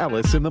Jenna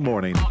Ellis in the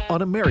Morning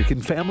on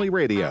American Family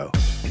Radio.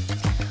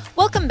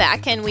 Welcome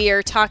back, and we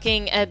are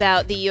talking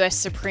about the U.S.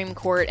 Supreme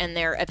Court and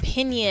their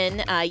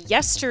opinion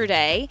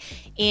yesterday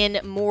in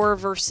Moore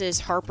versus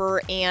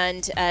Harper,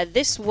 and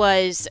this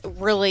was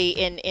really,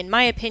 in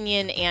my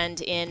opinion,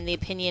 and in the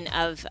opinion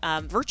of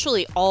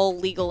virtually all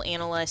legal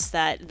analysts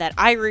that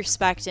I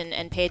respect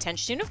and pay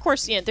attention to. And of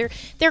course,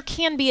 there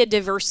can be a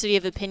diversity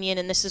of opinion,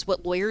 and this is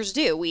what lawyers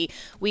do.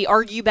 We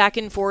argue back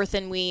and forth,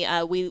 and we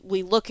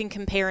look and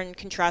compare and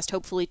contrast,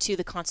 hopefully, to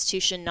the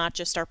Constitution, not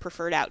just our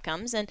preferred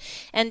outcomes,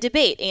 and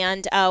debate.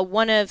 And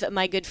one of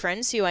my good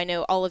friends, who I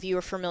know all of you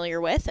are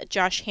familiar with,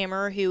 Josh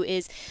Hammer, who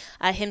is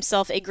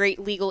himself a great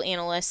legal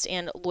analyst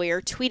and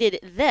lawyer, tweeted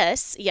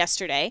this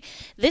yesterday.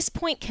 This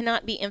point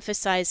cannot be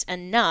emphasized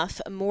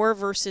enough. Moore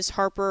versus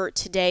Harper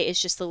today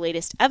is just the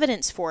latest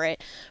evidence for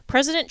it.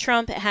 President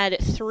Trump had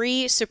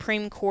 3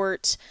 Supreme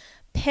Court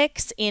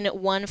picks in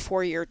one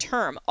 4-year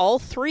term. All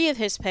 3 of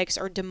his picks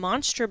are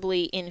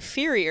demonstrably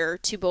inferior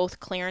to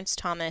both Clarence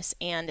Thomas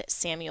and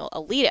Samuel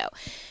Alito.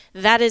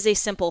 That is a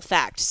simple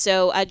fact.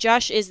 So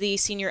Josh is the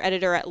senior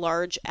editor at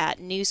large at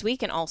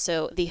Newsweek and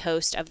also the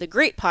host of the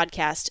great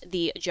podcast,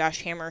 The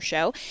Josh Hammer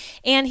Show.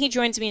 And he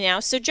joins me now.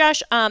 So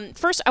Josh,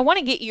 first I want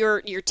to get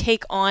your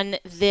take on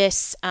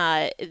this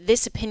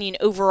opinion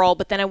overall,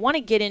 but then I want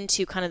to get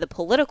into kind of the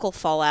political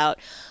fallout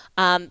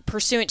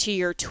pursuant to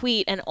your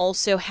tweet, and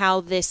also how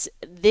this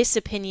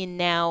opinion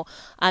now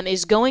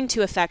is going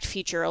to affect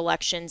future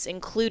elections,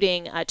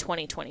 including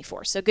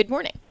 2024. So good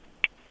morning.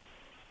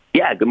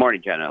 Yeah, good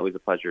morning, Jenna. Always a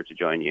pleasure to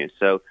join you.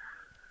 So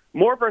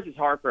Moore versus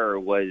Harper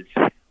was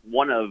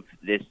one of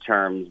this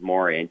term's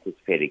more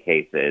anticipated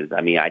cases. I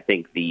mean, I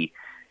think the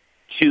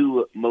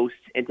 2 most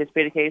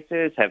anticipated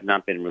cases have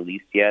not been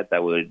released yet.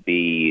 That would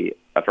be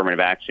affirmative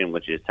action,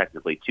 which is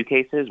technically 2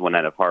 cases, one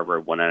out of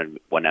Harvard, one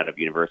out of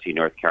University of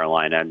North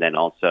Carolina, and then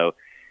also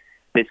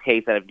this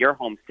case out of your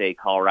home state,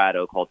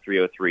 Colorado, called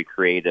 303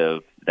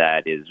 Creative,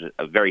 that is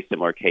a very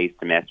similar case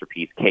to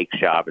Masterpiece Cake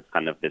Shop. It's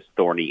kind of this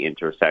thorny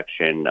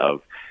intersection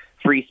of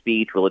free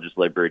speech, religious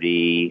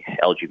liberty,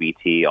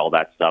 LGBT, all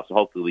that stuff. So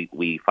hopefully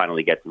we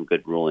finally get some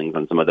good rulings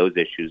on some of those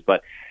issues.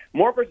 But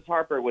Moore versus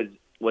Harper was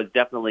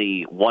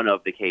definitely one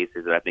of the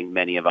cases that I think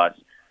many of us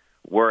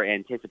were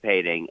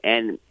anticipating.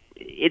 And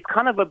it's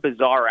kind of a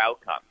bizarre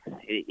outcome.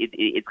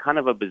 It's kind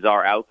of a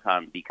bizarre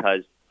outcome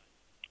because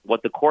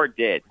what the court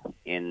did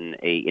in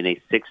a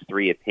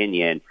 6-3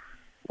 opinion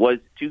was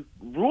to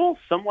rule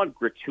somewhat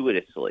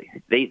gratuitously.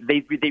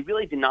 They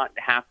really did not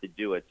have to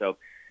do it. So,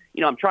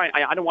 I'm trying.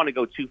 I don't want to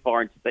go too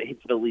far into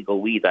the legal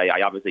weeds.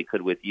 I obviously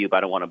could with you, but I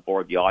don't want to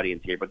bore the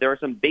audience here. But there are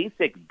some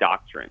basic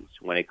doctrines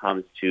when it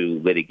comes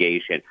to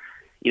litigation.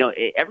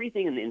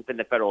 Everything in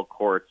the federal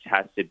courts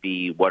has to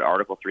be what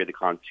Article 3 of the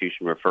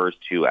Constitution refers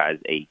to as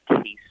a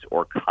case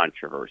or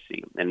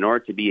controversy. And in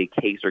order to be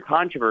a case or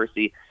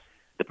controversy,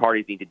 the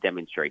parties need to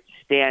demonstrate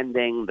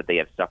standing, that they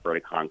have suffered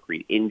a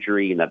concrete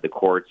injury, and that the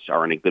courts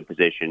are in a good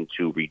position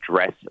to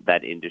redress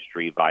that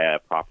injury via a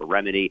proper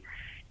remedy.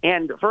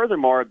 And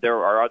furthermore,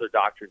 there are other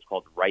doctrines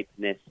called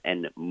ripeness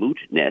and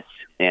mootness.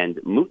 And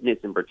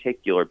mootness in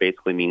particular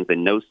basically means that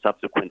no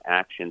subsequent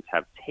actions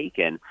have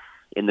taken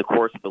in the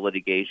course of the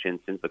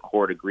litigation since the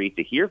court agreed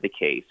to hear the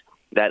case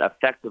that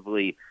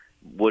effectively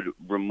would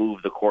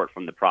remove the court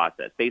from the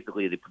process.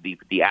 Basically,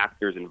 the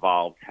actors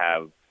involved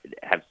have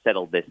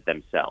settled this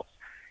themselves.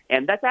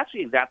 And that's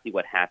actually exactly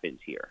what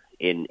happens here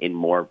in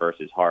Moore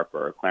versus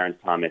Harper. Clarence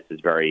Thomas is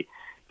very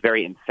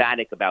very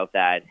emphatic about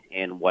that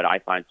in what I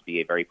find to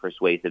be a very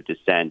persuasive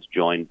dissent,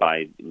 joined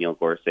by Neil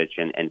Gorsuch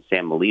and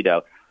Sam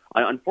Alito.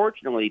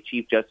 Unfortunately,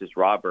 Chief Justice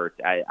Roberts,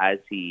 as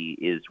he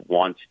is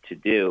wont to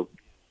do,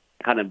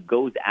 kind of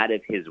goes out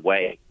of his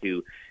way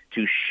to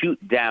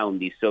shoot down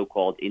the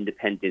so-called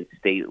independent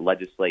state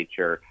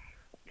legislature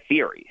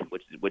theory,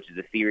 which is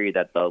a theory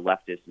that the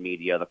leftist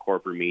media, the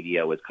corporate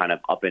media, was kind of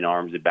up in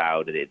arms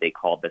about. They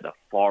called this a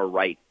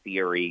far-right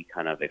theory,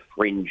 kind of a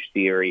fringe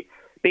theory.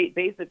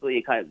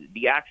 Basically, kind of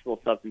the actual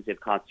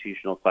substantive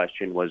constitutional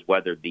question was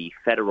whether the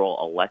federal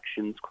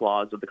elections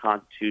clause of the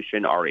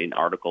Constitution are in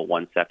Article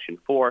 1, Section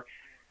 4,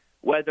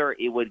 whether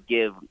it would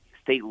give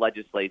state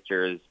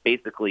legislatures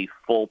basically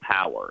full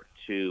power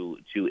to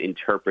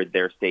interpret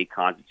their state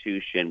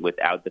constitution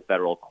without the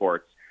federal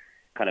courts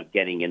kind of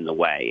getting in the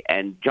way.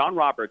 And John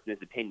Roberts, in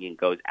his opinion,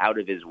 goes out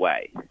of his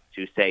way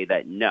to say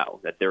that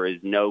no, that there is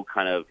no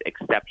kind of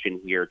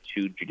exception here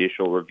to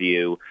judicial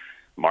review.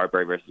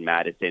 Marbury versus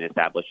Madison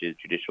establishes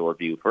judicial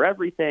review for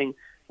everything,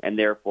 and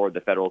therefore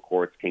the federal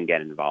courts can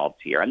get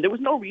involved here. And there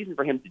was no reason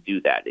for him to do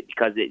that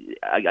because,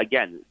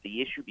 again,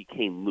 the issue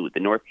became moot. The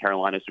North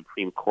Carolina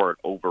Supreme Court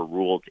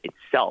overruled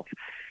itself.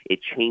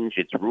 It changed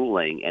its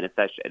ruling and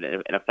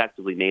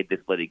effectively made this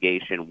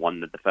litigation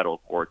one that the federal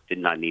courts did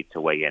not need to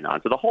weigh in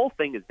on. So the whole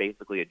thing is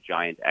basically a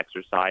giant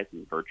exercise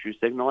in virtue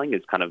signaling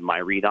is kind of my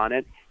read on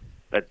it.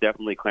 That's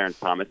definitely Clarence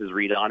Thomas's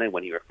read on it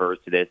when he refers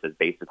to this as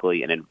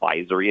basically an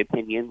advisory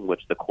opinion,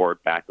 which the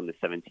court back in the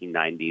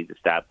 1790s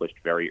established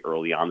very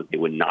early on that they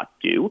would not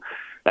do.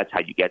 That's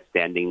how you get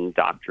standing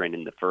doctrine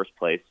in the first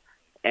place.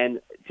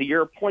 And to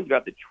your point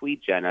about the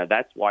tweet, Jenna,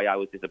 that's why I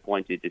was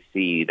disappointed to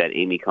see that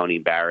Amy Coney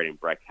Barrett and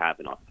Brett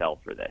Kavanaugh fell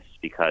for this.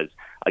 Because,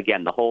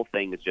 again, the whole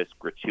thing is just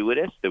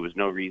gratuitous. There was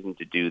no reason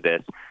to do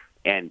this.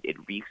 And it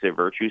reeks of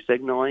virtue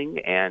signaling.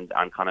 And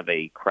on kind of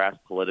a crass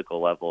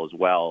political level as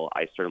well,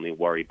 I certainly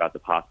worry about the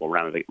possible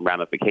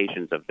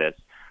ramifications of this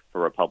for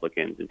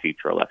Republicans in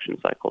future election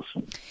cycles.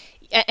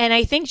 And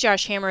I think,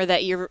 Josh Hammer,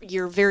 that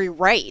you're very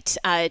right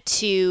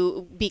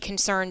to be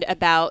concerned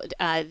about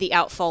the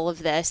outfall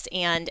of this,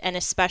 and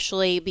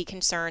especially be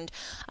concerned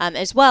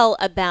as well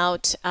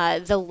about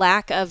the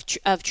lack of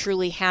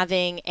truly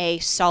having a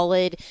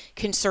solid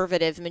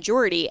conservative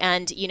majority.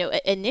 And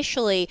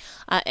initially,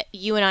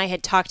 you and I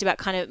had talked about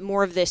kind of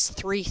more of this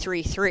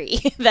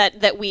 3-3-3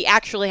 that we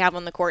actually have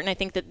on the court, and I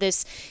think that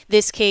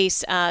this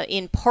case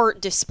in part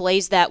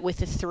displays that with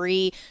the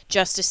three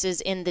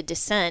justices in the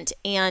dissent.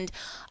 And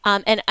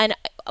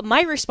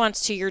my response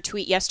to your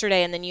tweet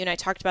yesterday, and then you and I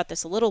talked about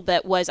this a little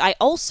bit, was I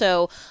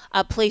also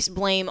placed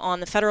blame on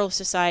the Federalist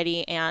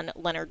Society and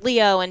Leonard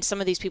Leo and some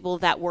of these people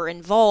that were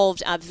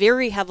involved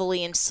very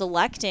heavily in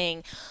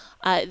selecting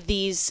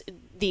these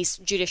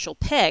judicial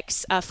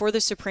picks for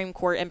the Supreme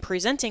Court and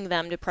presenting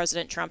them to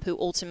President Trump, who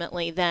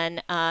ultimately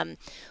then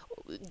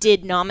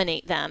did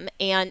nominate them.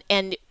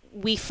 And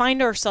we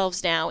find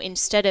ourselves now,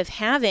 instead of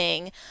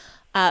having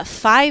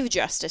 5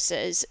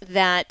 justices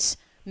that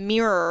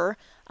mirror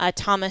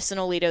Thomas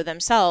and Alito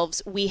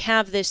themselves, we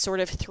have this sort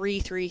of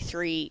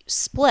 3-3-3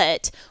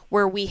 split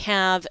where we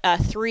have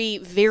 3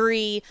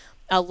 very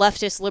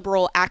leftist,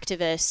 liberal,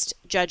 activist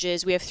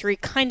judges. We have 3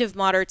 kind of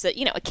moderates that,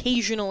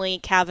 occasionally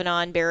Kavanaugh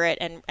and Barrett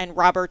and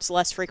Roberts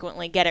less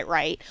frequently get it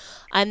right.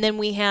 And then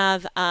we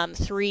have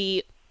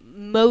 3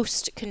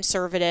 most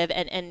conservative,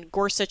 and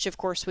Gorsuch, of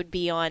course, would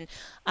be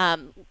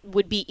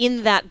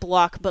in that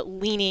block, but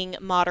leaning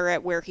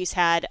moderate, where he's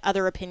had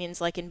other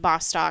opinions, like in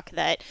Bostock,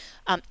 that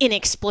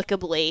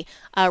inexplicably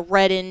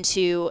read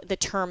into the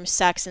term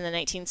sex in the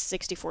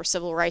 1964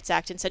 Civil Rights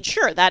Act and said,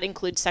 sure, that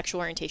includes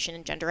sexual orientation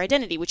and gender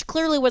identity, which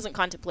clearly wasn't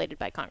contemplated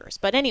by Congress.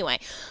 But anyway,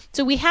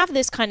 so we have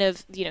this kind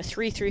of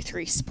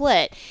 3-3-3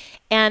 split,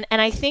 and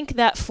I think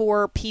that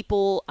for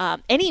people,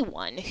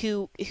 anyone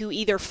who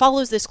either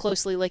follows this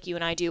closely like you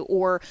and I do,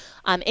 or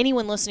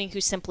anyone listening who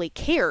simply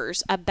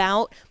cares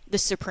about the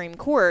Supreme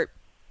Court,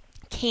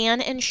 can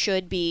and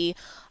should be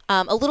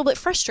a little bit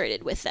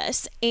frustrated with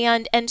this.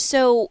 And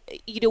so,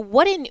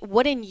 what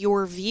in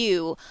your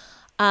view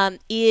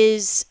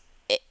is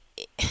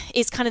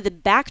kind of the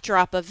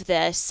backdrop of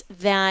this,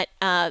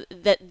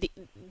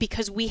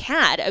 because we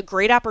had a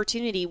great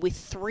opportunity with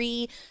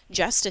 3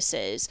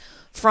 justices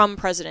from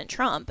President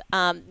Trump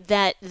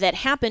that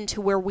happened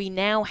to where we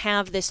now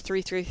have this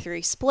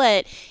 3-3-3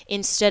 split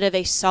instead of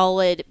a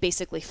solid,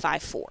 basically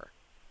 5-4.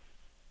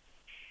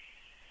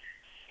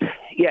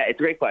 Yeah, it's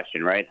a great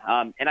question, right?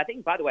 And I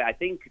think, by the way, I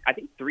think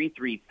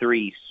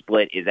 3-3-3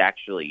 split is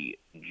actually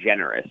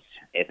generous,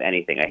 if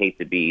anything. I hate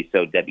to be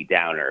so Debbie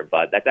Downer,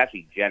 but that's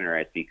actually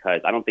generous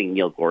because I don't think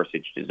Neil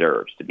Gorsuch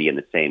deserves to be in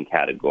the same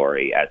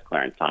category as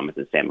Clarence Thomas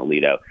and Sam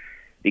Alito,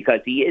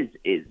 because he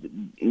is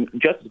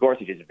Justice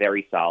Gorsuch is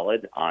very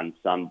solid on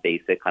some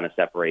basic kind of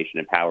separation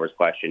of powers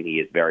question. He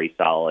is very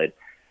solid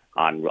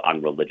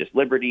on religious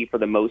liberty for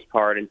the most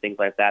part and things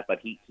like that, but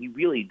he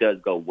really does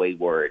go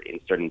wayward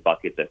in certain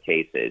buckets of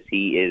cases.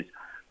 He's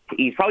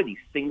probably the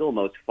single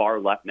most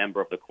far left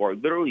member of the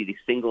court, literally the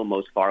single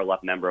most far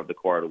left member of the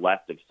court,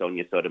 left of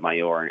Sonia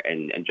Sotomayor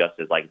and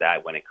justices like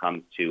that, when it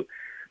comes to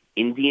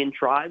Indian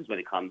tribes when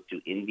it comes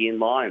to Indian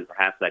law, and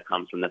perhaps that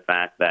comes from the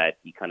fact that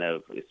he kind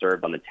of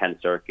served on the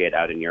 10th Circuit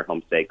out in your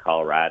home state,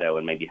 Colorado,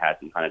 and maybe had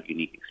some kind of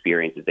unique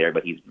experiences there.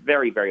 But he's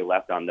very, very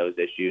left on those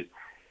issues.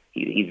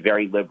 He's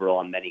very liberal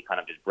on many kind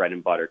of just bread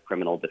and butter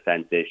criminal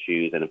defense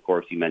issues. And, of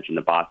course, you mentioned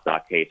the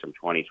Bostock case from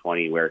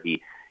 2020 where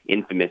he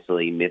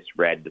infamously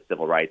misread the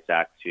Civil Rights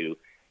Act to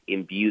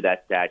imbue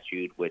that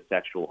statute with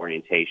sexual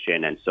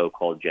orientation and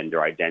so-called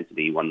gender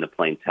identity when the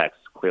plain text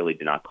clearly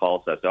did not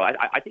call so. So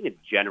I think it's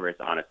generous,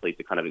 honestly,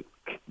 to kind of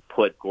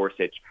put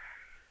Gorsuch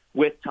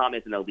with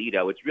Thomas and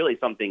Alito. It's really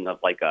something of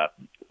like a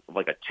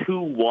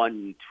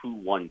 2-1,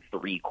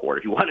 2-1-3 court,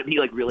 if you want to be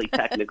like really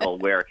technical,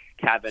 where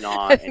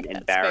Kavanaugh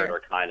and Barrett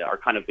are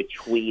kind of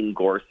between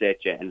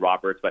Gorsuch and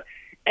Roberts. But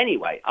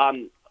anyway,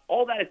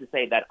 all that is to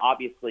say that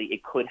obviously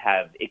it could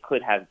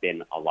have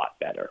been a lot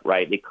better,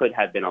 right? It could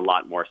have been a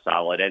lot more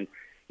solid. And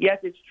yes,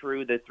 it's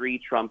true. The three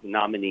Trump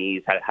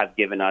nominees have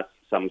given us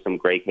some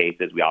great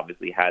cases. We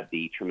obviously had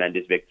the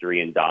tremendous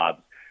victory in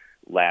Dobbs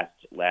last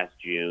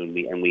June,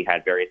 and we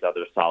had various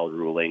other solid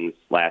rulings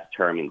last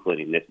term,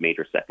 including this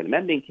major Second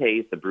Amendment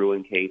case, the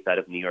Bruen case out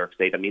of New York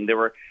State. I mean, there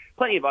were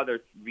plenty of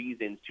other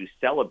reasons to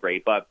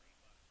celebrate, but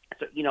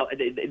so,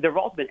 there have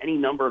also been any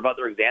number of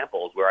other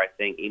examples where I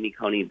think Amy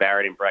Coney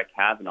Barrett and Brett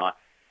Kavanaugh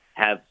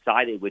have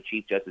sided with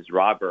Chief Justice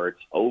Roberts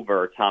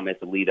over Thomas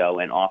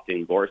Alito and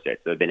often Gorsuch.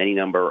 There have been any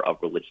number of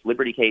religious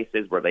liberty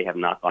cases where they have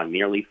not gone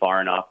nearly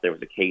far enough. There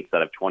was a case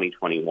out of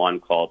 2021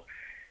 called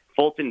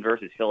Fulton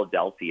versus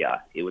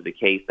Philadelphia. It was a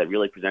case that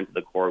really presented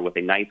the court with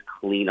a nice,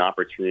 clean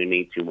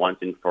opportunity to once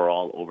and for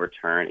all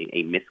overturn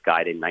a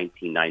misguided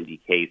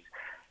 1990 case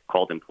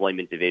called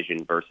Employment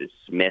Division versus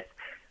Smith,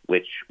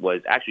 which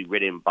was actually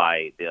written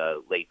by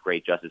the late,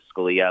 great Justice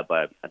Scalia,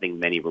 but I think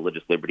many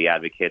religious liberty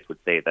advocates would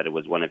say that it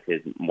was one of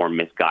his more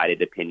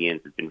misguided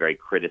opinions. It's been very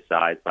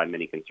criticized by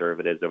many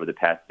conservatives over the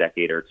past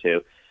decade or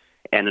two.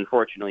 And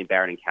unfortunately,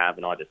 Barrett and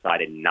Kavanaugh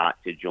decided not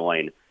to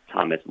join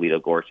Thomas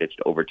Alito Gorsuch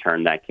to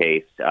overturn that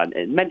case.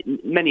 And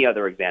many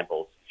other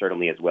examples,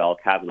 certainly as well.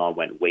 Kavanaugh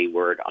went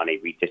wayward on a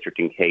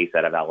redistricting case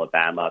out of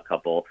Alabama a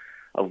couple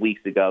of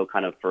weeks ago,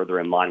 kind of further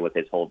in line with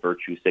his whole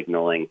virtue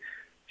signaling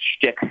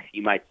shtick,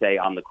 you might say,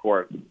 on the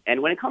court.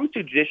 And when it comes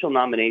to judicial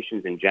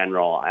nominations in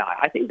general,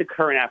 I think the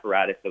current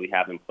apparatus that we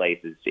have in place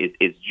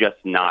is just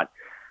not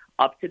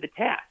up to the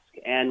task.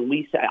 And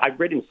I've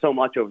written so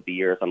much over the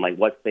years on like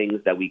what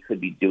things that we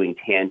could be doing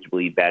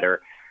tangibly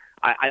better.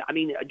 I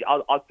mean,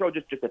 I'll throw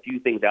just a few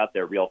things out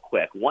there real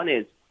quick. One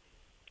is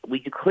we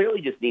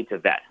clearly just need to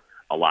vet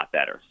a lot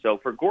better. So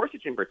for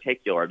Gorsuch in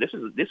particular, this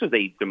was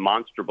a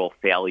demonstrable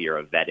failure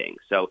of vetting.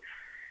 So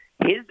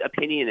his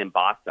opinion in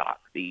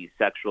Bostock, the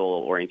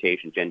sexual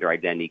orientation, gender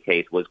identity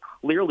case, was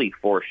clearly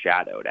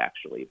foreshadowed,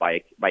 actually,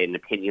 by an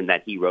opinion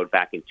that he wrote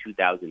back in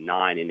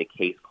 2009 in a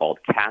case called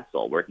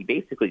Castle, where he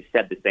basically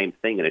said the same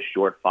thing in a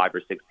short 5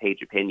 or 6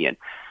 page opinion.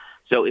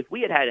 So if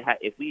we had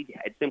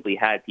simply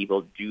had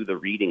people do the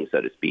reading,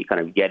 so to speak, kind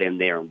of get in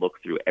there and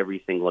look through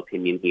every single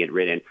opinion he had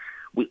written,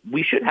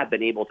 we should have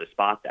been able to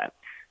spot that.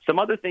 Some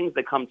other things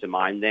that come to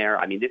mind there.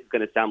 I mean, this is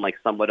going to sound like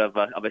somewhat of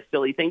a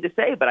silly thing to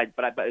say, but I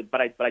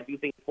do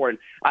think it's important.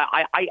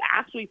 I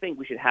actually think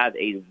we should have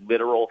a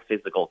literal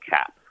physical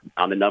cap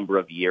on the number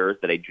of years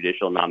that a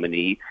judicial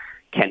nominee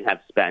can have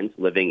spent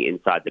living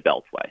inside the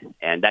Beltway,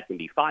 and that can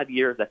be 5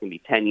 years, that can be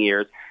 10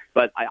 years.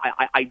 But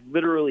I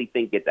literally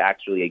think it's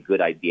actually a good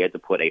idea to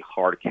put a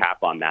hard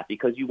cap on that,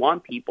 because you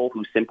want people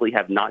who simply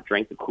have not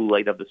drank the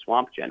Kool-Aid of the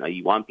swamp, Jenna.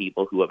 You want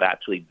people who have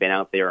actually been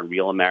out there in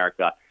real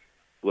America,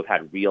 who have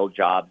had real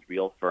jobs,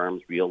 real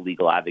firms, real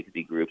legal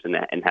advocacy groups,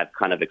 and have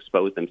kind of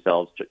exposed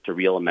themselves to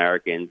real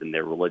Americans and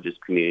their religious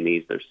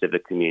communities, their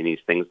civic communities,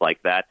 things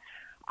like that.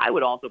 I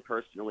would also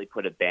personally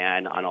put a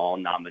ban on all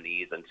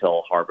nominees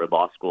until Harvard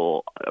Law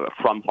School,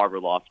 from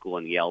Harvard Law School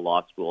and Yale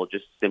Law School,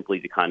 just simply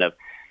to kind of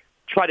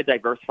try to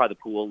diversify the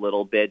pool a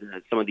little bit.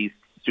 Some of these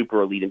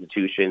super elite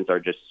institutions are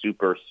just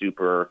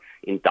super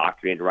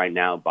indoctrinated right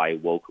now by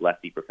woke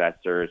lefty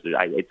professors.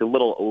 It's a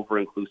little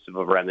over-inclusive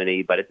of a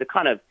remedy, but it's a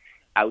kind of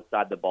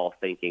outside-the-ball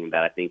thinking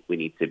that I think we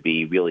need to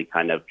be really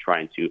kind of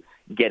trying to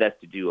get us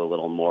to do a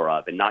little more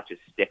of, and not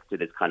just stick to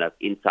this kind of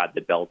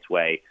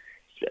inside-the-beltway,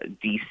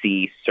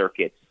 D.C.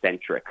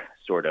 circuit-centric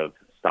sort of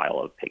style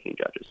of picking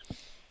judges.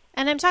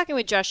 And I'm talking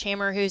with Josh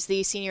Hammer, who's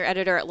the senior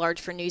editor-at-large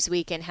for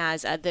Newsweek and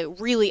has the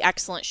really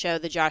excellent show,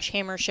 The Josh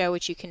Hammer Show,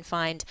 which you can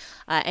find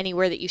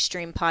anywhere that you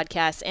stream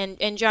podcasts.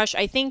 And Josh,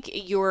 I think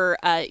your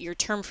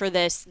term for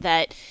this,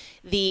 that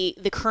the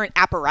current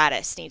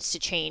apparatus needs to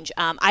change.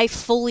 I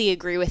fully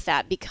agree with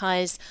that,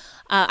 because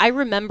I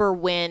remember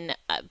when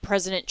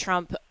President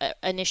Trump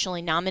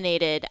initially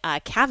nominated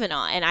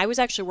Kavanaugh, and I was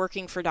actually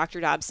working for Dr.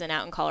 Dobson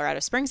out in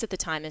Colorado Springs at the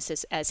time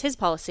as his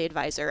policy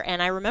advisor,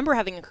 and I remember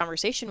having a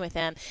conversation with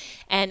him,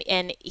 and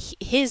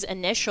his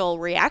initial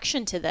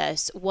reaction to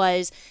this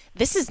was,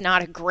 this is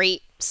not a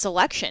great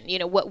selection.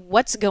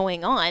 What's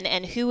going on,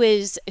 and who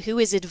is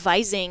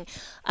advising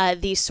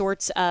these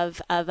sorts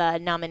of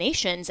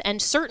nominations.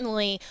 And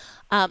certainly,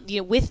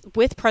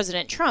 with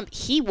President Trump,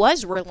 he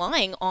was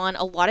relying on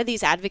a lot of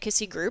these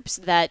advocacy groups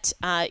that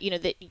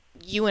that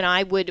you and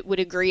I would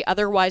agree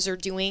otherwise are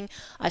doing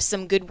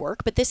some good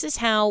work. But this is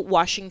how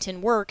Washington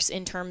works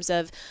in terms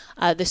of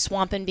the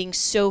swamp and being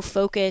so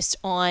focused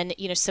on,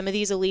 some of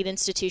these elite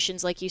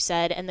institutions, like you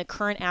said, and the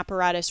current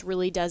apparatus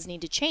really does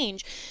need to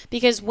change,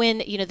 because when,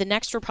 the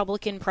next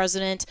Republican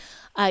president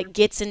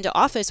gets into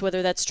office,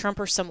 whether that's Trump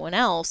or someone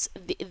else,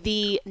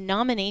 the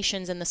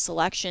nominations and the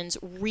selections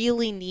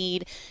really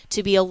need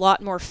to be a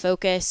lot more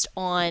focused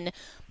on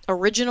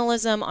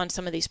originalism, on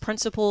some of these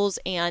principles,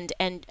 and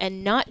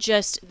not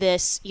just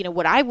this,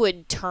 what I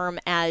would term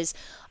as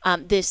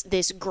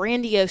this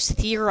grandiose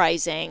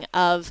theorizing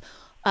of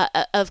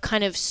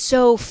kind of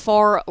so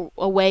far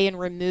away and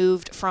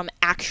removed from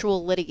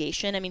actual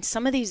litigation. I mean,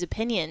 some of these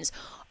opinions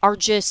are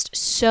just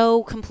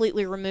so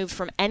completely removed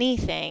from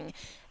anything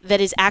that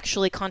is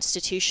actually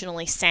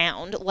constitutionally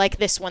sound, like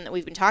this one that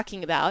we've been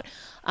talking about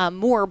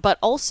more, but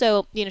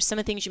also, some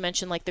of the things you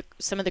mentioned, like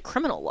some of the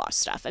criminal law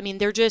stuff. I mean,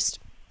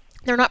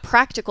 they're not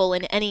practical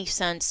in any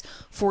sense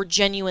for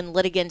genuine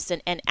litigants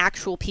and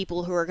actual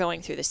people who are going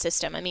through the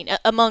system. I mean,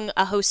 among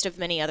a host of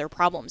many other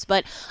problems.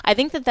 But I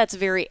think that that's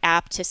very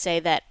apt to say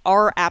that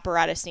our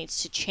apparatus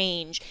needs to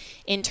change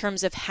in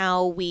terms of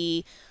how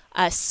we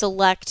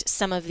select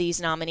some of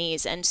these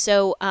nominees. And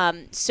so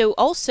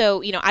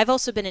also, I've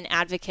also been an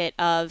advocate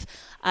of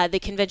the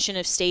Convention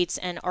of States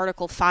and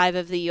Article 5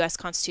 of the U.S.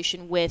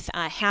 Constitution with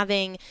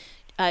having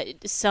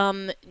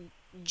some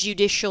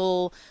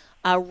judicial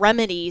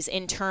remedies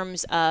in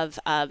terms of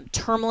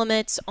term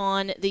limits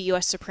on the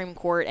U.S. Supreme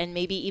Court, and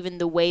maybe even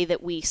the way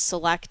that we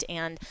select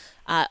and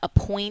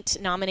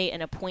nominate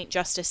and appoint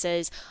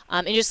justices.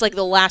 And just like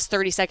the last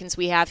 30 seconds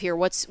we have here,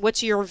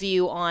 what's your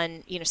view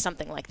on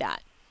something like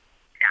that?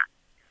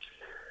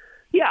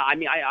 Yeah, I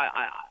mean,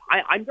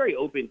 I'm very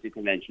open to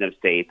Convention of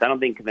States. I don't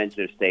think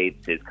Convention of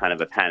States is kind of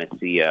a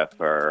panacea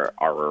for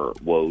our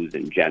woes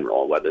in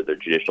general, whether they're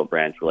judicial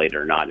branch related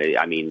or not.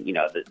 I mean,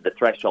 the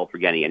threshold for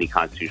getting any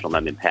constitutional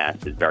amendment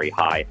passed is very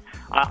high.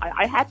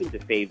 I happen to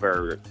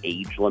favor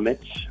age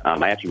limits.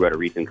 I actually wrote a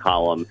recent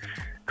column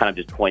kind of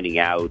just pointing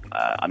out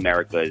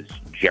America's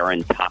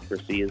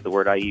gerontocracy is the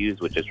word I use,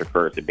 which just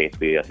refers to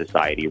basically a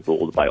society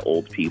ruled by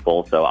old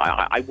people. So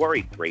I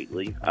worry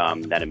greatly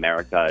that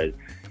America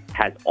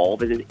has all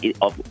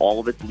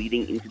of its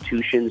leading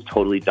institutions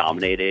totally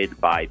dominated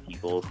by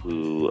people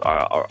who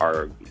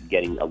are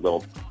getting a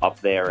little up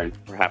there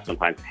and perhaps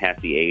sometimes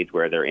past the age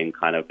where they're in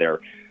kind of their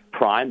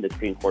prime. The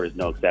Supreme Court is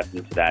no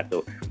exception to that.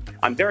 So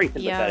I'm very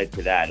sympathetic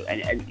to that.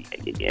 And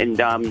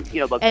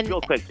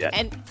real quick,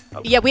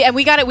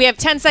 we have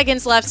 10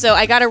 seconds left, so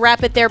I got to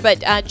wrap it there.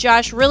 But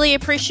Josh, really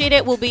appreciate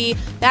it. We'll be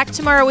back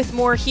tomorrow with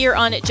more here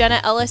on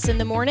Jenna Ellis in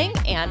the Morning,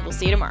 and we'll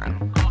see you tomorrow.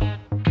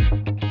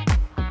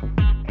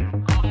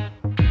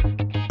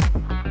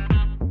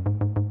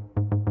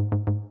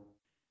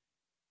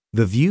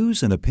 The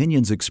views and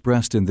opinions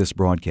expressed in this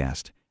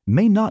broadcast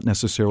may not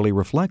necessarily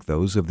reflect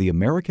those of the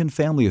American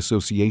Family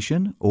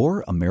Association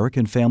or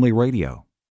American Family Radio.